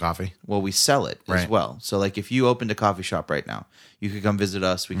make it. your own coffee? Well, we sell it as Right. well. So, like, if you opened a coffee shop right now, you could come visit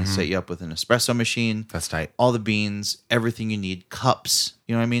us. We can set you up with an espresso machine. That's tight. All the beans, everything you need, cups.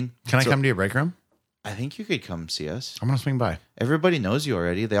 You know what I mean? Can I So come to your break room? I think you could come see us. I'm going to swing by. Everybody knows you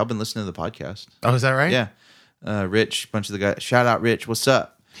already. They all been listening to the podcast. Oh, is that right? Yeah. Rich, bunch of the guys. Shout out, Rich. What's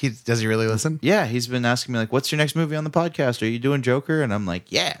up? Does he really listen? Yeah, he's been asking me, like, what's your next movie on the podcast? Are you doing Joker? And I'm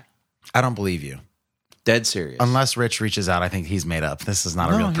like, yeah. I don't believe you. Dead serious. Unless Rich reaches out, I think he's made up. This is not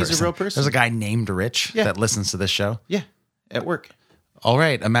a No, real he's person. a real person. There's a guy named Rich Yeah. that listens to this show. Yeah, at work. All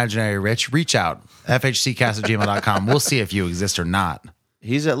right, imaginary Rich, reach out. FHCcast@gmail.com. We'll see if you exist or not.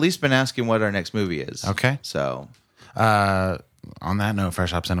 He's at least been asking what our next movie is. Okay. So, On that note,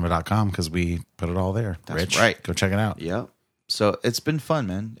 freshhopcinema.com, because we put it all there. That's Rich, right. Go check it out. yep. So it's been fun,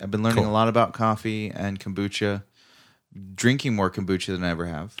 man. I've been learning Cool. a lot about coffee and kombucha, drinking more kombucha than I ever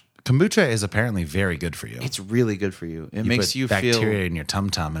have. Kombucha is apparently very good for you. It's really good for you. It makes put you bacteria feel in your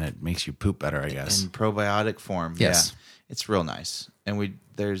tum-tum, and it makes you poop better, I guess. in probiotic form. Yes. Yeah. It's real nice. And I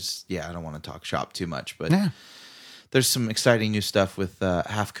don't want to talk shop too much, but Yeah. there's some exciting new stuff with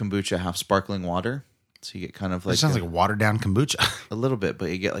half kombucha, half sparkling water. So you get kind of It like sounds like watered-down kombucha. a little bit, but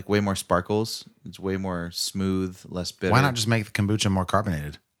you get like way more sparkles. It's way more smooth, less bitter. Why not just make the kombucha more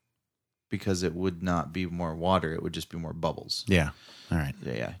carbonated? Because it would not be more water. It would just be more bubbles. Yeah. All right.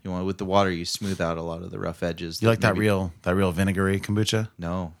 Yeah. You want with the water, you smooth out a lot of the rough edges. You like that maybe- real vinegary kombucha?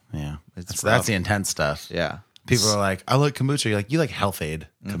 No. Yeah. It's That's rough. the intense stuff. Yeah. People are like, I like kombucha. You're like, you like Health Aid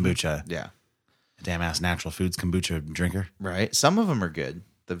kombucha. Yeah. Damn ass natural foods kombucha drinker. Right. Some of them are good.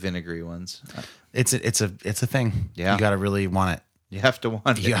 The vinegary ones. It's a thing. Yeah. You gotta really want it. You have to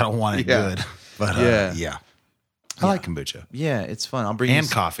want it. You gotta want it Yeah. good. But Yeah. I like kombucha. Yeah, it's fun. I'll bring And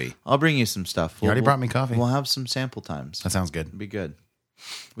you coffee. I'll bring you some stuff. You already brought me coffee. We'll have some sample times. That sounds good. It'd be good.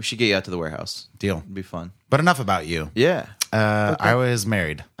 We should get you out to the warehouse. Deal. It'd be fun. But enough about you. Yeah. I was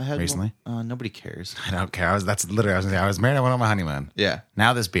married I had recently. nobody cares. I don't care. That's literally I was gonna say I was married. I went on my honeymoon. Yeah.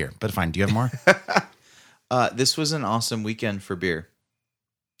 Now this beer. But fine. Do you have more? This was an awesome weekend for beer.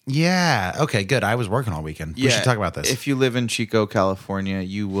 Yeah. Okay, good. I was working all weekend. We should talk about this. If you live in Chico, California,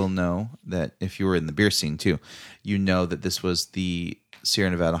 you will know that if you were in the beer scene too, you know that this was the Sierra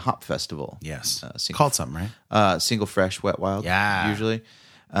Nevada Hop Festival. yes. Single, Called something, right? Single Fresh, Wet Wild. Yeah. Usually.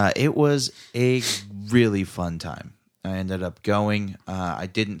 It was a really fun time. I ended up going. I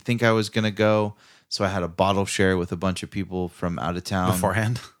didn't think I was going to go, so I had a bottle share with a bunch of people from out of town.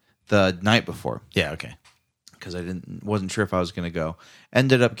 Beforehand? The night before. Yeah, okay. Because I wasn't sure if I was going to go.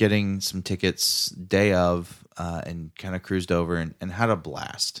 Ended up getting some tickets day of and kind of cruised over and had a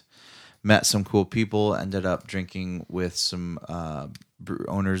blast. Met some cool people. Ended up drinking with some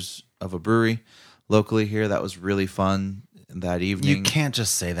owners of a brewery locally here. That was really fun that evening. You can't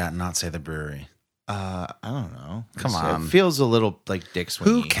just say that and not say the brewery. I don't know. Come on. It feels a little like Dick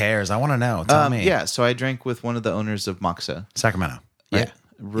Sweeney. Who cares? I want to know. Tell me. Yeah, so I drank with one of the owners of Moxa. Sacramento. Right? Yeah.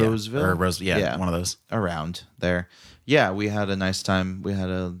 Roseville. Or Rose, yeah, one of those. Around there. Yeah, we had a nice time. We had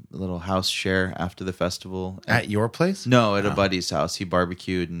a little house share after the festival. At your place? No, at a buddy's house. He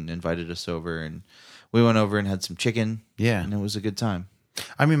barbecued and invited us over, and we went over and had some chicken. Yeah. And it was a good time.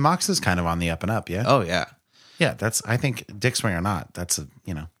 I mean, Mox is kind of on the up and up, yeah? Oh, yeah. Yeah, I think Dick Swing or not, that's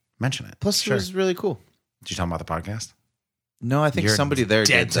mention it. Plus, Sure. it was really cool. Did you talk about the podcast? No, I think You're somebody there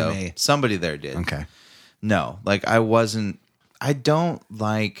dead did, to though. me. Somebody there did. Okay. No, like I don't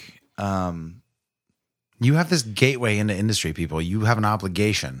like You have this gateway into industry people. You have an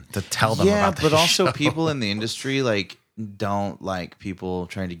obligation to tell them about the but also show. people in the industry like don't like people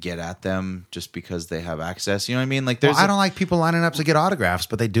trying to get at them just because they have access. You know what I mean? Like Well, there's I don't like people lining up to get autographs,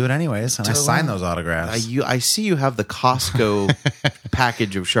 but they do it anyways, and I sign those autographs. I see you have the Costco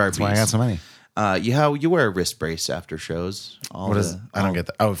package of Sharpies. That's why I got so many. You wear a wrist brace after shows. I don't get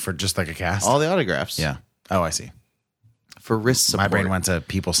that. Oh, for just like a cast? all the autographs. Yeah. Oh, I see. for wrist support. My brain went to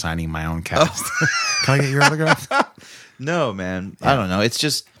people signing my own cast. Can I get your autograph? No, man. I don't know. It's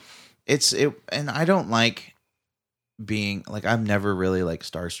just and I don't like being like, I'm never really like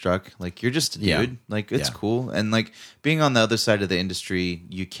starstruck. Like, you're just a dude. Yeah. Like, it's Yeah. cool. And like being on the other side of the industry,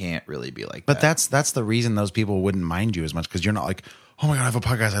 you can't really be like But that. that's the reason those people wouldn't mind you as much, because you're not like, oh my God, I have a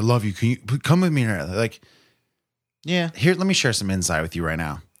podcast. I love you. Can you come with me? Like, Yeah. here, let me share some insight with you right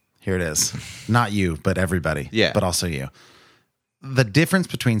now. Here it is. Not you, but everybody. Yeah. But also you. The difference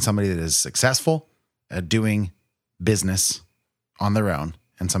between somebody that is successful at doing business on their own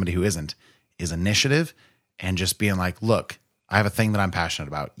and somebody who isn't is initiative and just being like, look, I have a thing that I'm passionate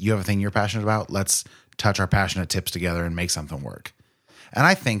about. You have a thing you're passionate about. Let's touch our passionate tips together and make something work. And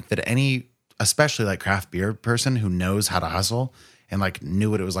I think that any, especially like craft beer person who knows how to hustle and like knew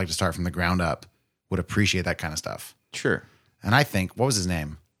what it was like to start from the ground up would appreciate that kind of stuff. Sure. And I think, what was his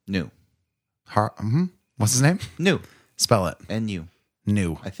name? New. What's his name? New. Spell it. NU.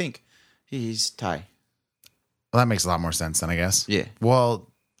 New. I think he's Thai. Well, that makes a lot more sense then, I guess. Yeah. Well,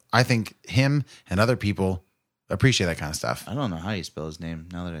 I think him and other people appreciate that kind of stuff. I don't know how you spell his name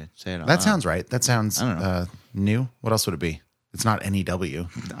now that I say it out That loud. sounds right. That sounds I don't know. new. What else would it be? It's not NEW.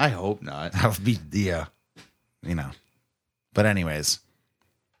 I hope not. That would be the, But anyways,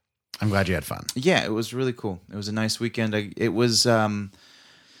 I'm glad you had fun. Yeah, it was really cool. It was a nice weekend. It was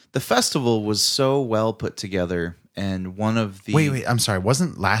the festival was so well put together, and one of the Wait, I'm sorry.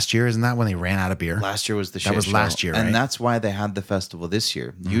 Wasn't last year? Isn't that when they ran out of beer? last year was the That shit was show. last year, right? And that's why they had the festival this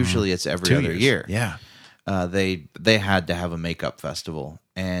year. Usually it's every 2 other years. year. Yeah. They had to have a makeup festival,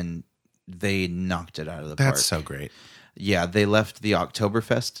 and they knocked it out of the park. That's so great. Yeah, they left the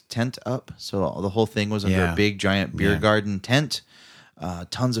Oktoberfest tent up, so the whole thing was under Yeah. a big giant beer Yeah. garden tent.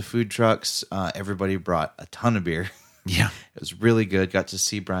 Tons of food trucks. Everybody brought a ton of beer. Yeah. It was really good. Got to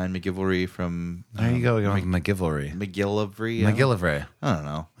see Brian McGilvery from There you go. You're going McGilvery. McGillivray. McGillivray. I don't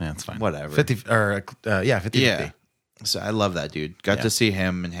know. Yeah, it's fine. Whatever. 50 or 50. Yeah. So I love that dude. Got Yeah. to see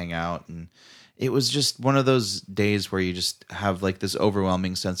him and hang out, and it was just one of those days where you just have like this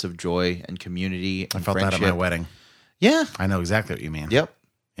overwhelming sense of joy and community and I felt friendship. that at my wedding. Yeah. I know exactly what you mean. Yep.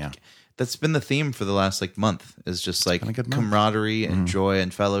 Yeah. That's been the theme for the last like month, is just like been a good month. camaraderie and joy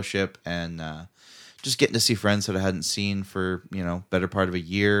and fellowship, and just getting to see friends that I hadn't seen for, better part of a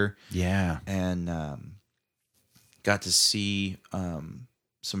year. Yeah. And got to see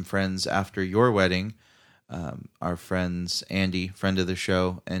some friends after your wedding. Our friends, Andy, friend of the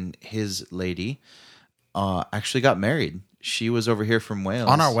show, and his lady actually got married. She was over here from Wales.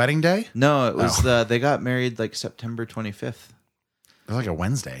 On our wedding day? No, it was they got married like September 25th. It was like a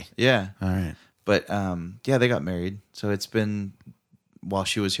Wednesday. Yeah. All right. But they got married. So it's been while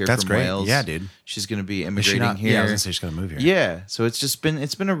she was here That's from great. Wales. Yeah, dude. She's going to be Is she immigrating not, here. Yeah, I was going to say she's going to move here. Yeah, so it's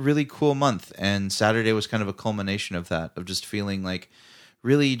been a really cool month, and Saturday was kind of a culmination of that, of just feeling like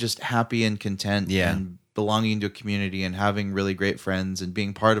really just happy and content, Yeah. and belonging to a community and having really great friends and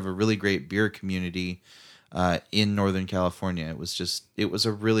being part of a really great beer community in Northern California. It was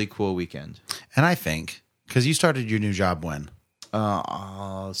a really cool weekend. And I think, because you started your new job when?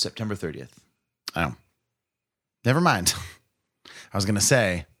 September 30th. Oh. Never mind. I was going to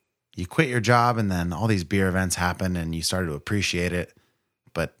say, you quit your job and then all these beer events happened and you started to appreciate it,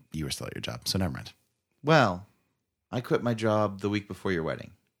 but you were still at your job. So never mind. Well, I quit my job the week before your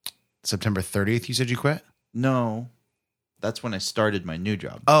wedding. September 30th, you said you quit? No, that's when I started my new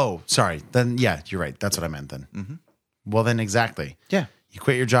job. Oh, sorry. Then, yeah, you're right. That's what I meant then. Mm-hmm. Well, then exactly. Yeah. You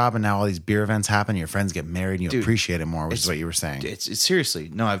quit your job and now all these beer events happen. Your friends get married and you Dude, appreciate it more, which is what you were saying. It's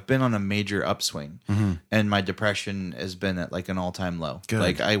seriously, no, I've been on a major upswing, and my depression has been at like an all-time low. Good.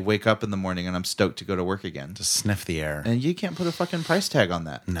 Like, I wake up in the morning and I'm stoked to go to work again. Just sniff the air. And you can't put a fucking price tag on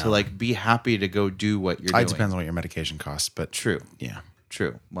that No. to like be happy to go do what you're doing. It depends on what your medication costs, but True. yeah.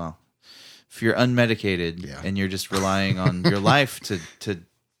 True. Well, if you're unmedicated Yeah. and you're just relying on your life to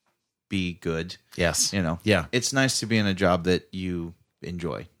be good, Yes. yeah, it's nice to be in a job that you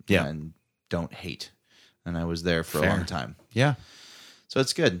enjoy, Yeah. and don't hate. And I was there for Fair. a long time. Yeah. So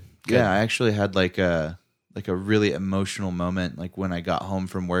it's good. Good. Yeah, I actually had like a really emotional moment, like when I got home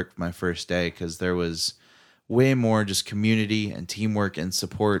from work my first day, because there was way more just community and teamwork and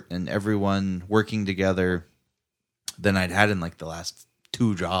support and everyone working together than I'd had in like the last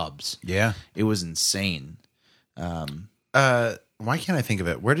 2 jobs. Yeah. It was insane. Why can't I think of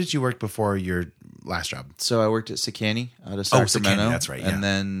it? Where did you work before your last job? So I worked at Sakani out of Oh, Sacramento. Sakani, that's right, yeah. And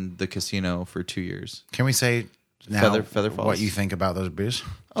then the casino for 2 years. Can we say now Feather Falls. what you think about those beers?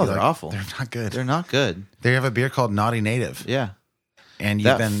 Oh, they're awful. They're not good. They're not good. They have a beer called Naughty Native. Yeah. And you've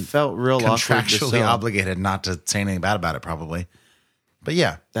That been felt real awkward to contractually sell. obligated not to say anything bad about it, probably. But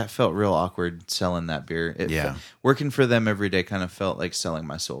yeah, That felt real awkward selling that beer. Yeah. Working for them every day kind of felt like selling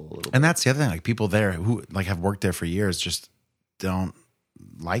my soul a little bit. and that's the other thing. Like people there who like have worked there for years just don't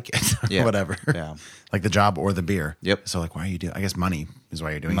like it or Yeah. whatever. Yeah. Like the job or the beer. Yep. So like, why are you doing? I guess money is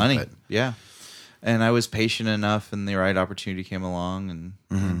why you're doing Money. it. But Yeah. And I was patient enough and the right opportunity came along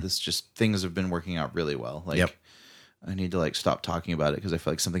and this just things have been working out really well. Like Yep. I need to like stop talking about it because I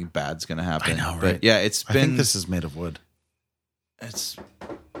feel like something bad's going to happen. I know, But right? yeah, it's I been think this is made of wood. it's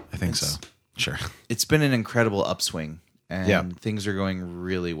I think so. Sure. it's been an incredible upswing and Yeah. things are going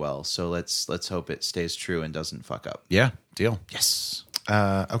really well. So let's hope it stays true and doesn't fuck up. Yeah. Deal. Yes.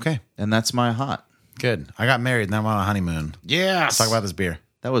 Okay. And that's my hot. Good. I got married and then went on a honeymoon. Yes. Let's talk about this beer.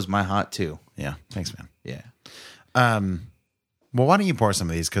 That was my hot too. Yeah. Thanks, man. Yeah. Well, why don't you pour some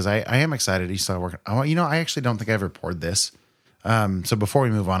of these? Because I am excited. You started working. I actually don't think I ever poured this. So before we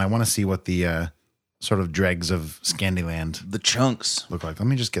move on, I want to see what the sort of dregs of Scandyland The chunks. look like. Let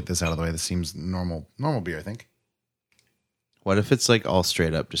me just get this out of the way. This seems normal beer, I think. What if it's like all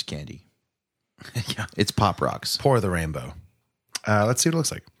straight up just candy? Yeah. It's Pop Rocks. Pour the rainbow. Let's see what it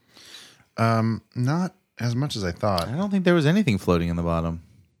looks like. Not as much as I thought. I don't think there was anything floating in the bottom.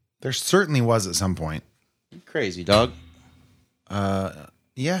 There certainly was at some point. Crazy dog.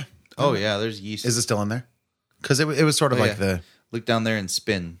 Yeah. Oh yeah, there's yeast. Is it still in there? Because it was sort of Oh, like yeah. the Look down there and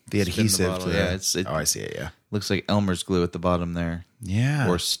spin. the Spin adhesive. bottle. to the, Yeah, it oh, I see it. Yeah. looks like Elmer's glue at the bottom there, Yeah.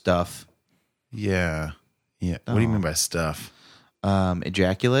 or stuff. Yeah. Yeah. What do you mean by stuff?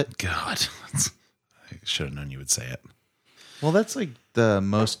 Ejaculate. God. I should have known you would say it. Well, that's like the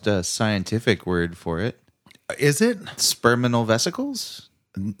most scientific word for it. Is it? Sperminal vesicles.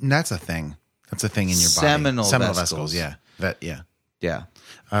 That's a thing. That's a thing in your body. Seminal vesicles. vesicles. Yeah. Yeah. Yeah.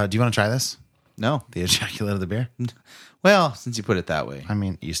 Do you want to try this? No. The ejaculate of the beer? Well, since you put it that way, I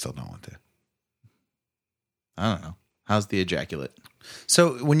mean, you still don't want to. I don't know. How's the ejaculate?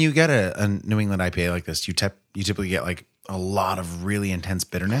 So when you get a New England IPA like this, you typically get like a lot of really intense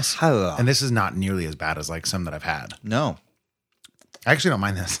bitterness. Hello. And this is not nearly as bad as like some that I've had. No, I actually don't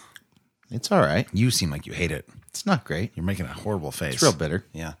mind this. it's all right. You seem like you hate it. It's not great. You're making a horrible face. It's real bitter.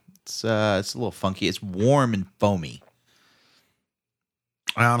 Yeah. It's a little funky. It's warm and foamy.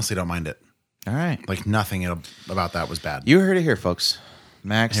 I honestly don't mind it. All right. Like nothing about that was bad. You heard it here, folks.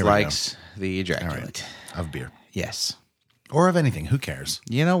 Max Here we likes the All ejaculate. right. Of beer. Yes. Or of anything. Who cares?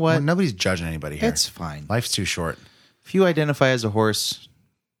 You know what? Well, nobody's judging anybody here. It's fine. Life's too short. If you identify as a horse,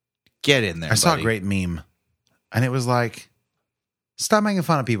 get in there. I saw a buddy. great meme, and it was like, stop making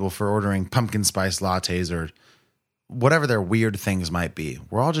fun of people for ordering pumpkin spice lattes or whatever their weird things might be.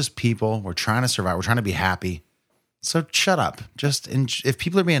 We're all just people. We're trying to survive. We're trying to be happy. So shut up. Just if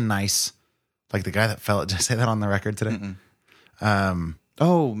people are being nice, like the guy that fell. Did I say that on the record today?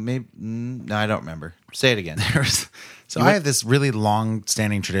 Oh, maybe. No, I don't remember. Say it again. I have this really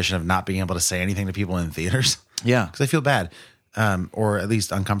long-standing tradition of not being able to say anything to people in theaters. Yeah. Because I feel bad, or at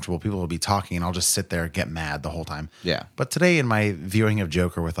least uncomfortable. People will be talking, and I'll just sit there and get mad the whole time. Yeah. But today, in my viewing of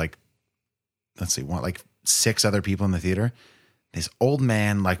Joker with like 6 other people in the theater, this old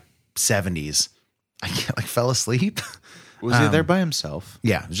man, like 70s, fell asleep. Was he there by himself?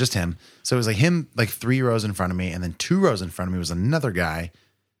 Yeah, it was just him. So it was like him, like 3 rows in front of me, and then 2 rows in front of me was another guy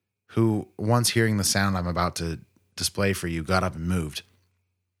who, once hearing the sound I'm about to display for you, got up and moved.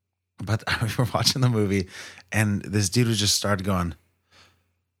 But we were watching the movie, and this dude was just started going,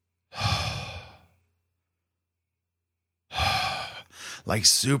 like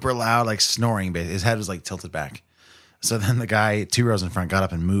super loud, like snoring. His head was like tilted back. So then the guy 2 rows in front got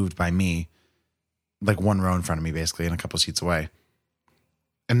up and moved by me, like 1 row in front of me, basically, and a couple seats away.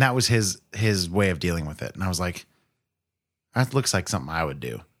 And that was his way of dealing with it. And I was like, that looks like something I would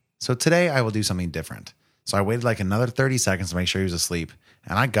do. So today I will do something different. So I waited like another 30 seconds to make sure he was asleep.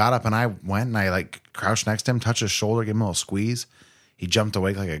 And I got up and I went and I like crouched next to him, touched his shoulder, gave him a little squeeze. He jumped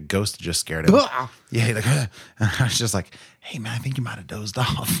awake like a ghost that just scared him. Yeah, he like, and I was just like, hey man, I think you might have dozed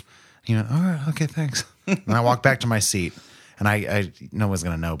off. He went, all right, okay, thanks. And I walked back to my seat. And I no one's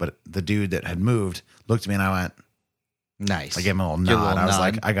going to know, but the dude that had moved looked at me and I went, Nice. I gave him a little Give nod. I was nod.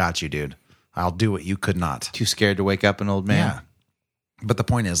 like, I got you, dude. I'll do what you could not. Too scared to wake up an old man? Yeah. But the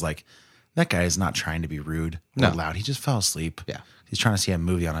point is, like, that guy is not trying to be rude or No. loud. He just fell asleep. Yeah. He's trying to see a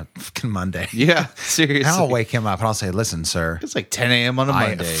movie on a fucking Monday. Yeah, seriously. And I'll wake him up and I'll say, listen, sir, It's like 10 a.m. on a I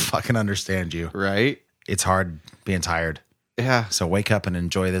Monday. fucking understand you. Right? It's hard being tired. Yeah. So wake up and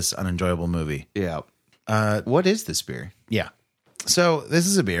enjoy this unenjoyable movie. Yeah. What is this beer? Yeah. So this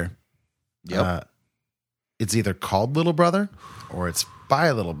is a beer. Yep. It's either called Little Brother or it's by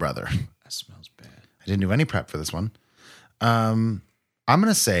Little Brother. That smells bad. I didn't do any prep for this one. I'm going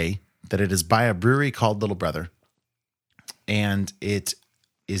to say that it is by a brewery called Little Brother. and it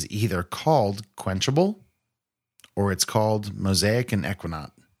is either called Quenchable or it's called Mosaic and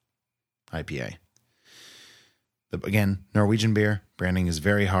Equinaut IPA. Again, Norwegian beer. Branding is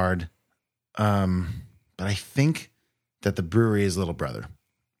very hard. But I think that the brewery is Little Brother.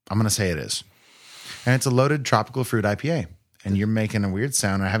 I'm going to say it is. And it's a loaded tropical fruit IPA. And you're making a weird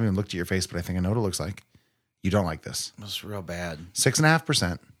sound. I haven't even looked at your face, but I think I know what it looks like. You don't like this. It's real bad.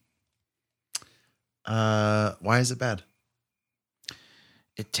 6.5%. Why is it bad?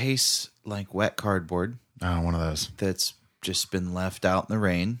 It tastes like wet cardboard Oh, one of those. that's just been left out in the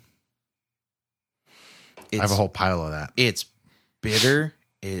rain. I have a whole pile of that. It's bitter.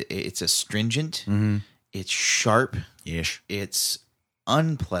 It's astringent. Mm-hmm. It's sharp. Ish. It's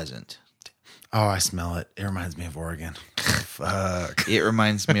unpleasant. Oh, I smell it. It reminds me of Oregon. Fuck. It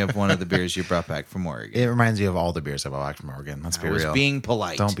reminds me of one of the beers you brought back from Oregon. It reminds me of all the beers I brought back from Oregon. Let's be I was real. being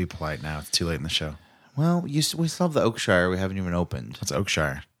polite. Don't be polite now. It's too late in the show. Well, we still have the Oakshire. We haven't even opened. What's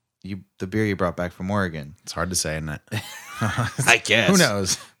Oakshire? The beer you brought back from Oregon. It's hard to say, isn't it? I guess. Who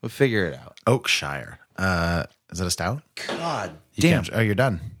knows? We'll figure it out. Oakshire. Is it a stout? God You damn. can't- Oh, you're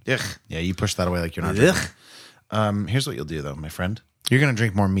done. Ugh. Yeah, you pushed that away like you're not Ugh. drinking. Here's what you'll do, though, my friend. You're going to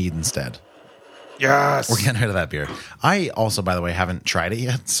drink more mead instead. Yes. We're getting rid of that beer. I also, by the way, haven't tried it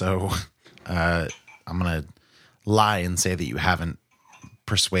yet, so I'm going to lie and say that you haven't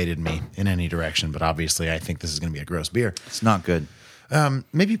persuaded me in any direction, but obviously I think this is going to be a gross beer. It's not good.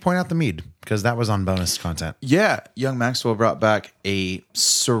 Maybe point out the mead, because that was on bonus content. Yeah. Young Maxwell brought back a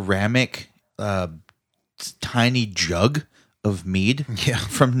ceramic tiny jug of mead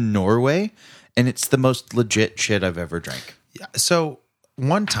from Norway, and it's the most legit shit I've ever drank. Yeah, so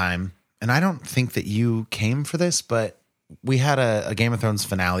one time, and I don't think that you came for this, but we had a Game of Thrones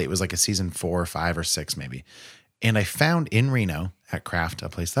finale. It was like a season 4 or 5 or 6 maybe. And I found in Reno at Craft, a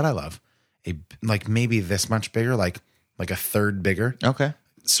place that I love, a like maybe this much bigger, like a third bigger Okay.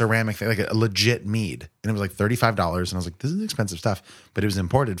 ceramic thing, like a legit mead. And it was like $35. And I was like, this is expensive stuff. But it was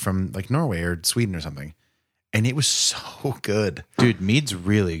imported from like Norway or Sweden or something. And it was so good. Dude, mead's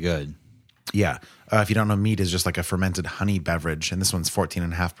really good. Yeah. If you don't know, mead is just like a fermented honey beverage. And this one's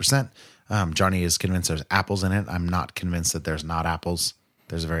 14.5%. Johnny is convinced there's apples in it. I'm not convinced that there's not apples.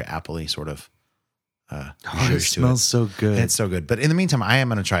 There's a very appley sort of it zhuzh to smells so good. And it's so good. But in the meantime, I am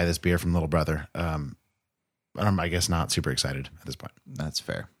going to try this beer from Little Brother. I'm, I guess, not super excited at this point. That's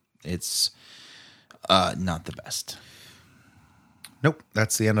fair. It's not the best. Nope.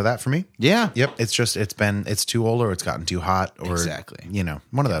 That's the end of that for me. Yeah. Yep. It's too old or it's gotten too hot or, Exactly.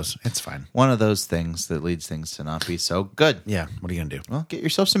 One of those. It's fine. One of those things that leads things to not be so good. Yeah. What are you going to do? Well, get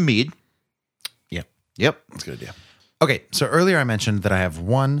yourself some mead. Yeah. Yep. That's a good idea. Okay. So earlier I mentioned that I have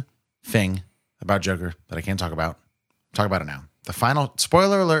one thing about Joker that I can't talk about. Talk about it now. The final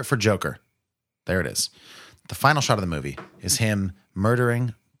spoiler alert for Joker. There it is. The final shot of the movie is him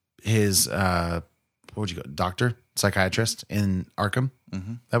murdering his, doctor, psychiatrist in Arkham.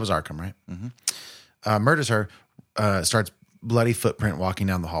 Mm-hmm. That was Arkham, right? Mm-hmm. Murders her, starts bloody footprint walking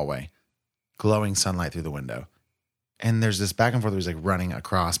down the hallway, glowing sunlight through the window. And there's this back and forth where he's like running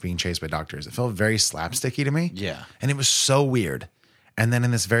across, being chased by doctors. It felt very slapsticky to me. Yeah. And it was so weird. And then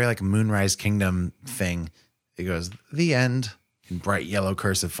in this very like Moonrise Kingdom thing, it goes, the end, in bright yellow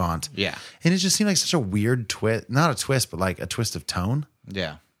cursive font. Yeah. And it just seemed like such a weird twist, not a twist, but like a twist of tone.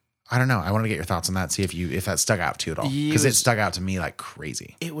 Yeah. I don't know. I want to get your thoughts on that. See if that stuck out to you at all. Because it stuck out to me like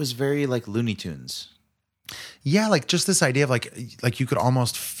crazy. It was very like Looney Tunes. Yeah, like just this idea of like you could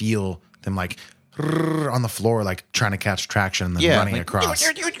almost feel them like on the floor, like trying to catch traction and then running like, across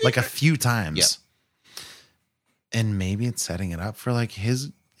like a few times. Yeah. And maybe it's setting it up for like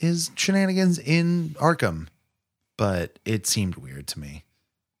his shenanigans in Arkham. But it seemed weird to me.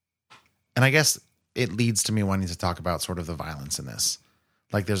 And I guess it leads to me wanting to talk about sort of the violence in this.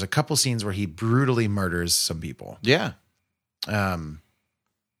 Like there's a couple scenes where he brutally murders some people. Yeah. I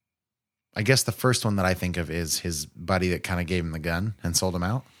guess the first one that I think of is his buddy that kind of gave him the gun and sold him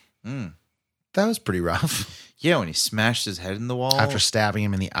out. Mm. That was pretty rough. Yeah, when he smashed his head in the wall. After stabbing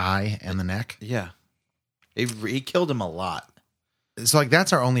him in the eye and the neck. Yeah. He killed him a lot. So like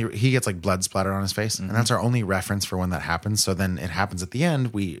that's our only, he gets like blood splattered on his face. And that's our only reference for when that happens. So then it happens at the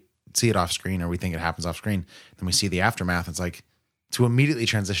end. We see it off screen or we think it happens off screen. Then we see the aftermath. It's like to immediately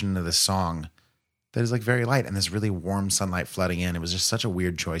transition into this song that is like very light and this really warm sunlight flooding in. It was just such a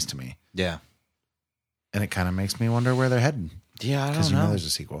weird choice to me. Yeah. And it kind of makes me wonder where they're headed. Yeah, I Because don't know. there's a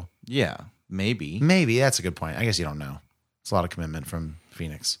sequel. Yeah, maybe. Maybe. That's a good point. I guess you don't know. It's a lot of commitment from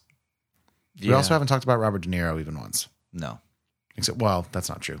Phoenix. We Yeah. also haven't talked about Robert De Niro even once. No. Except, well, that's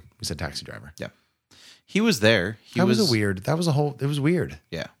not true. We said Taxi Driver. Yeah. He was there. It was weird. It was weird.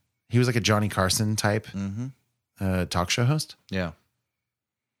 Yeah. He was like a Johnny Carson type. Mm-hmm. talk show host. Yeah.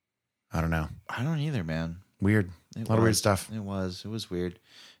 I don't know. I don't either, man. Weird. A lot of weird stuff. It was weird. And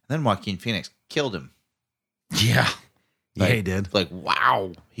then Joaquin Phoenix killed him. Yeah. Like, yeah, he did. Like,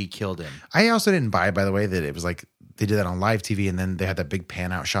 wow, he killed him. I also didn't buy, by the way, that it was like they did that on live TV and then they had that big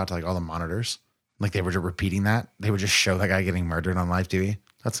pan out shot to like all the monitors. Like they were just repeating that. They would just show that guy getting murdered on live TV.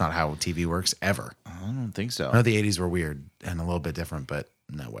 That's not how TV works ever. I don't think so. I know the 80s were weird and a little bit different, but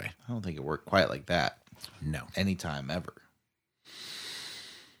no way. I don't think it worked quite like that. No. Anytime ever.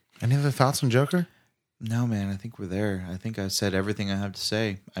 Any other thoughts on Joker? No, man, I think we're there. I think I said everything I have to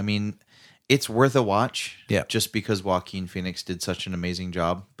say. I mean, it's worth a watch. Yeah. Just because Joaquin Phoenix did such an amazing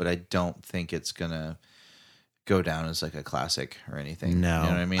job, but I don't think it's going to go down as like a classic or anything. No. You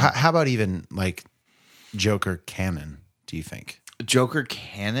know what I mean? How about even like Joker canon, do you think? Joker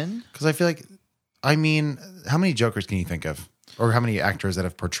canon? Because I feel like, I mean, how many Jokers can you think of? Or how many actors that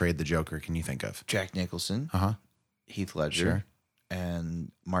have portrayed the Joker can you think of? Jack Nicholson, Uh-huh. Heath Ledger, Sure.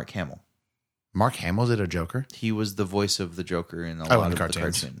 and Mark Hamill. Mark Hamill did a Joker? He was the voice of the Joker in a Oh, lot in of the the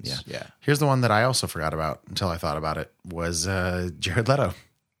cartoons. cartoons. Yeah. Here's the one that I also forgot about until I thought about it was Jared Leto.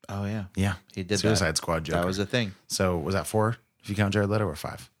 Oh, yeah. Yeah. He did Suicide that. Squad Joker. That was a thing. So was that 4 if you count Jared Leto or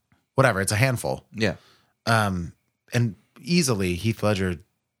 5? Whatever. It's a handful. Yeah. And easily Heath Ledger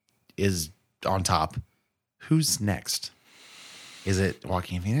is on top. Who's next? Is it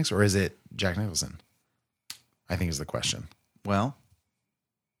Joaquin Phoenix or is it Jack Nicholson? I think is the question. Well,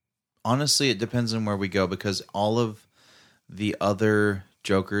 honestly, it depends on where we go because all of the other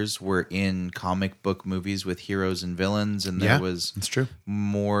Jokers were in comic book movies with heroes and villains, and there was it's true.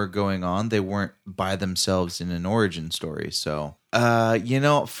 more going on. They weren't by themselves in an origin story. So,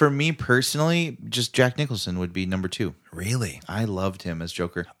 for me personally, just Jack Nicholson would be number 2. Really? I loved him as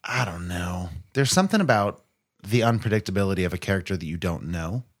Joker. I don't know. There's something about the unpredictability of a character that you don't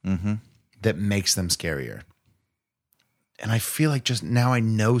know that makes them scarier. And I feel like just now I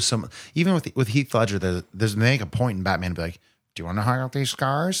know some. Even with Heath Ledger, there's they make a point in Batman to be like, "Do you want to know how I got these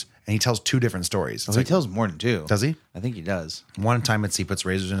scars?" And he tells 2 different stories. It's He like, tells more than 2. does he? I think he does. One time he puts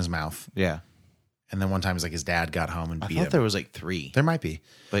razors in his mouth, Yeah. and then one time it's like his dad got home and I beat thought him. there was like 3. There might be.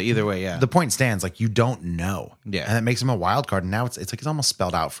 But either way, yeah. The point stands, like you don't know. Yeah. And that makes him a wild card. And now it's like it's almost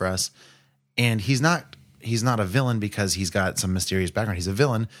spelled out for us. And he's not a villain because he's got some mysterious background. He's a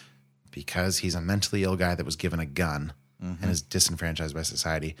villain because he's a mentally ill guy that was given a gun and is disenfranchised by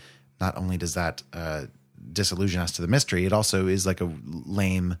society. Not only does that disillusion us to the mystery, it also is like a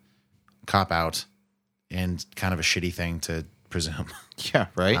lame cop out and kind of a shitty thing to presume. yeah,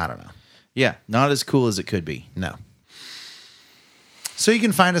 right? I don't know. Yeah, not as cool as it could be. No. So you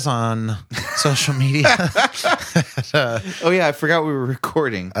can find us on social media. Oh, yeah, I forgot we were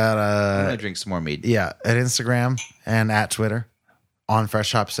recording. I'm going to drink some more mead. Yeah, at Instagram and at Twitter on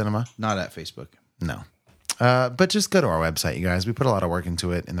Fresh Hop Cinema. Not at Facebook. No. But just go to our website, you guys. We put a lot of work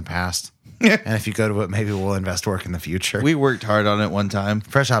into it in the past. And if you go to it, maybe we'll invest work in the future. We worked hard on it one time.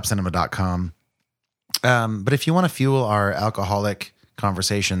 FreshHopCinema.com. But if you want to fuel our alcoholic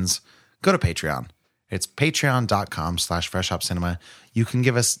conversations, go to Patreon. It's patreon.com/FreshHopCinema. You can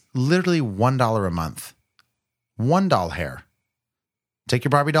give us literally $1 a month. $1 hair. Take your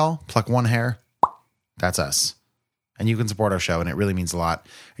Barbie doll, pluck one hair. That's us. And you can support our show, and it really means a lot.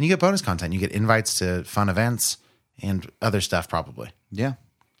 And you get bonus content. You get invites to fun events and other stuff, probably. Yeah.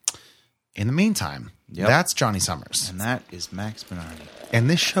 In the meantime, Yep. that's Johnny Summers. And that is Max Minardi. And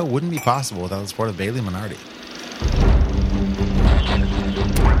this show wouldn't be possible without the support of Bailey Minardi.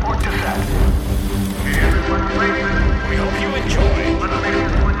 Report to set. Everyone ready? We hope you enjoy. Let's make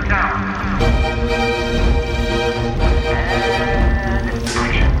this one count. And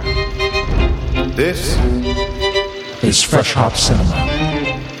action. This is Fresh Hop Cinema.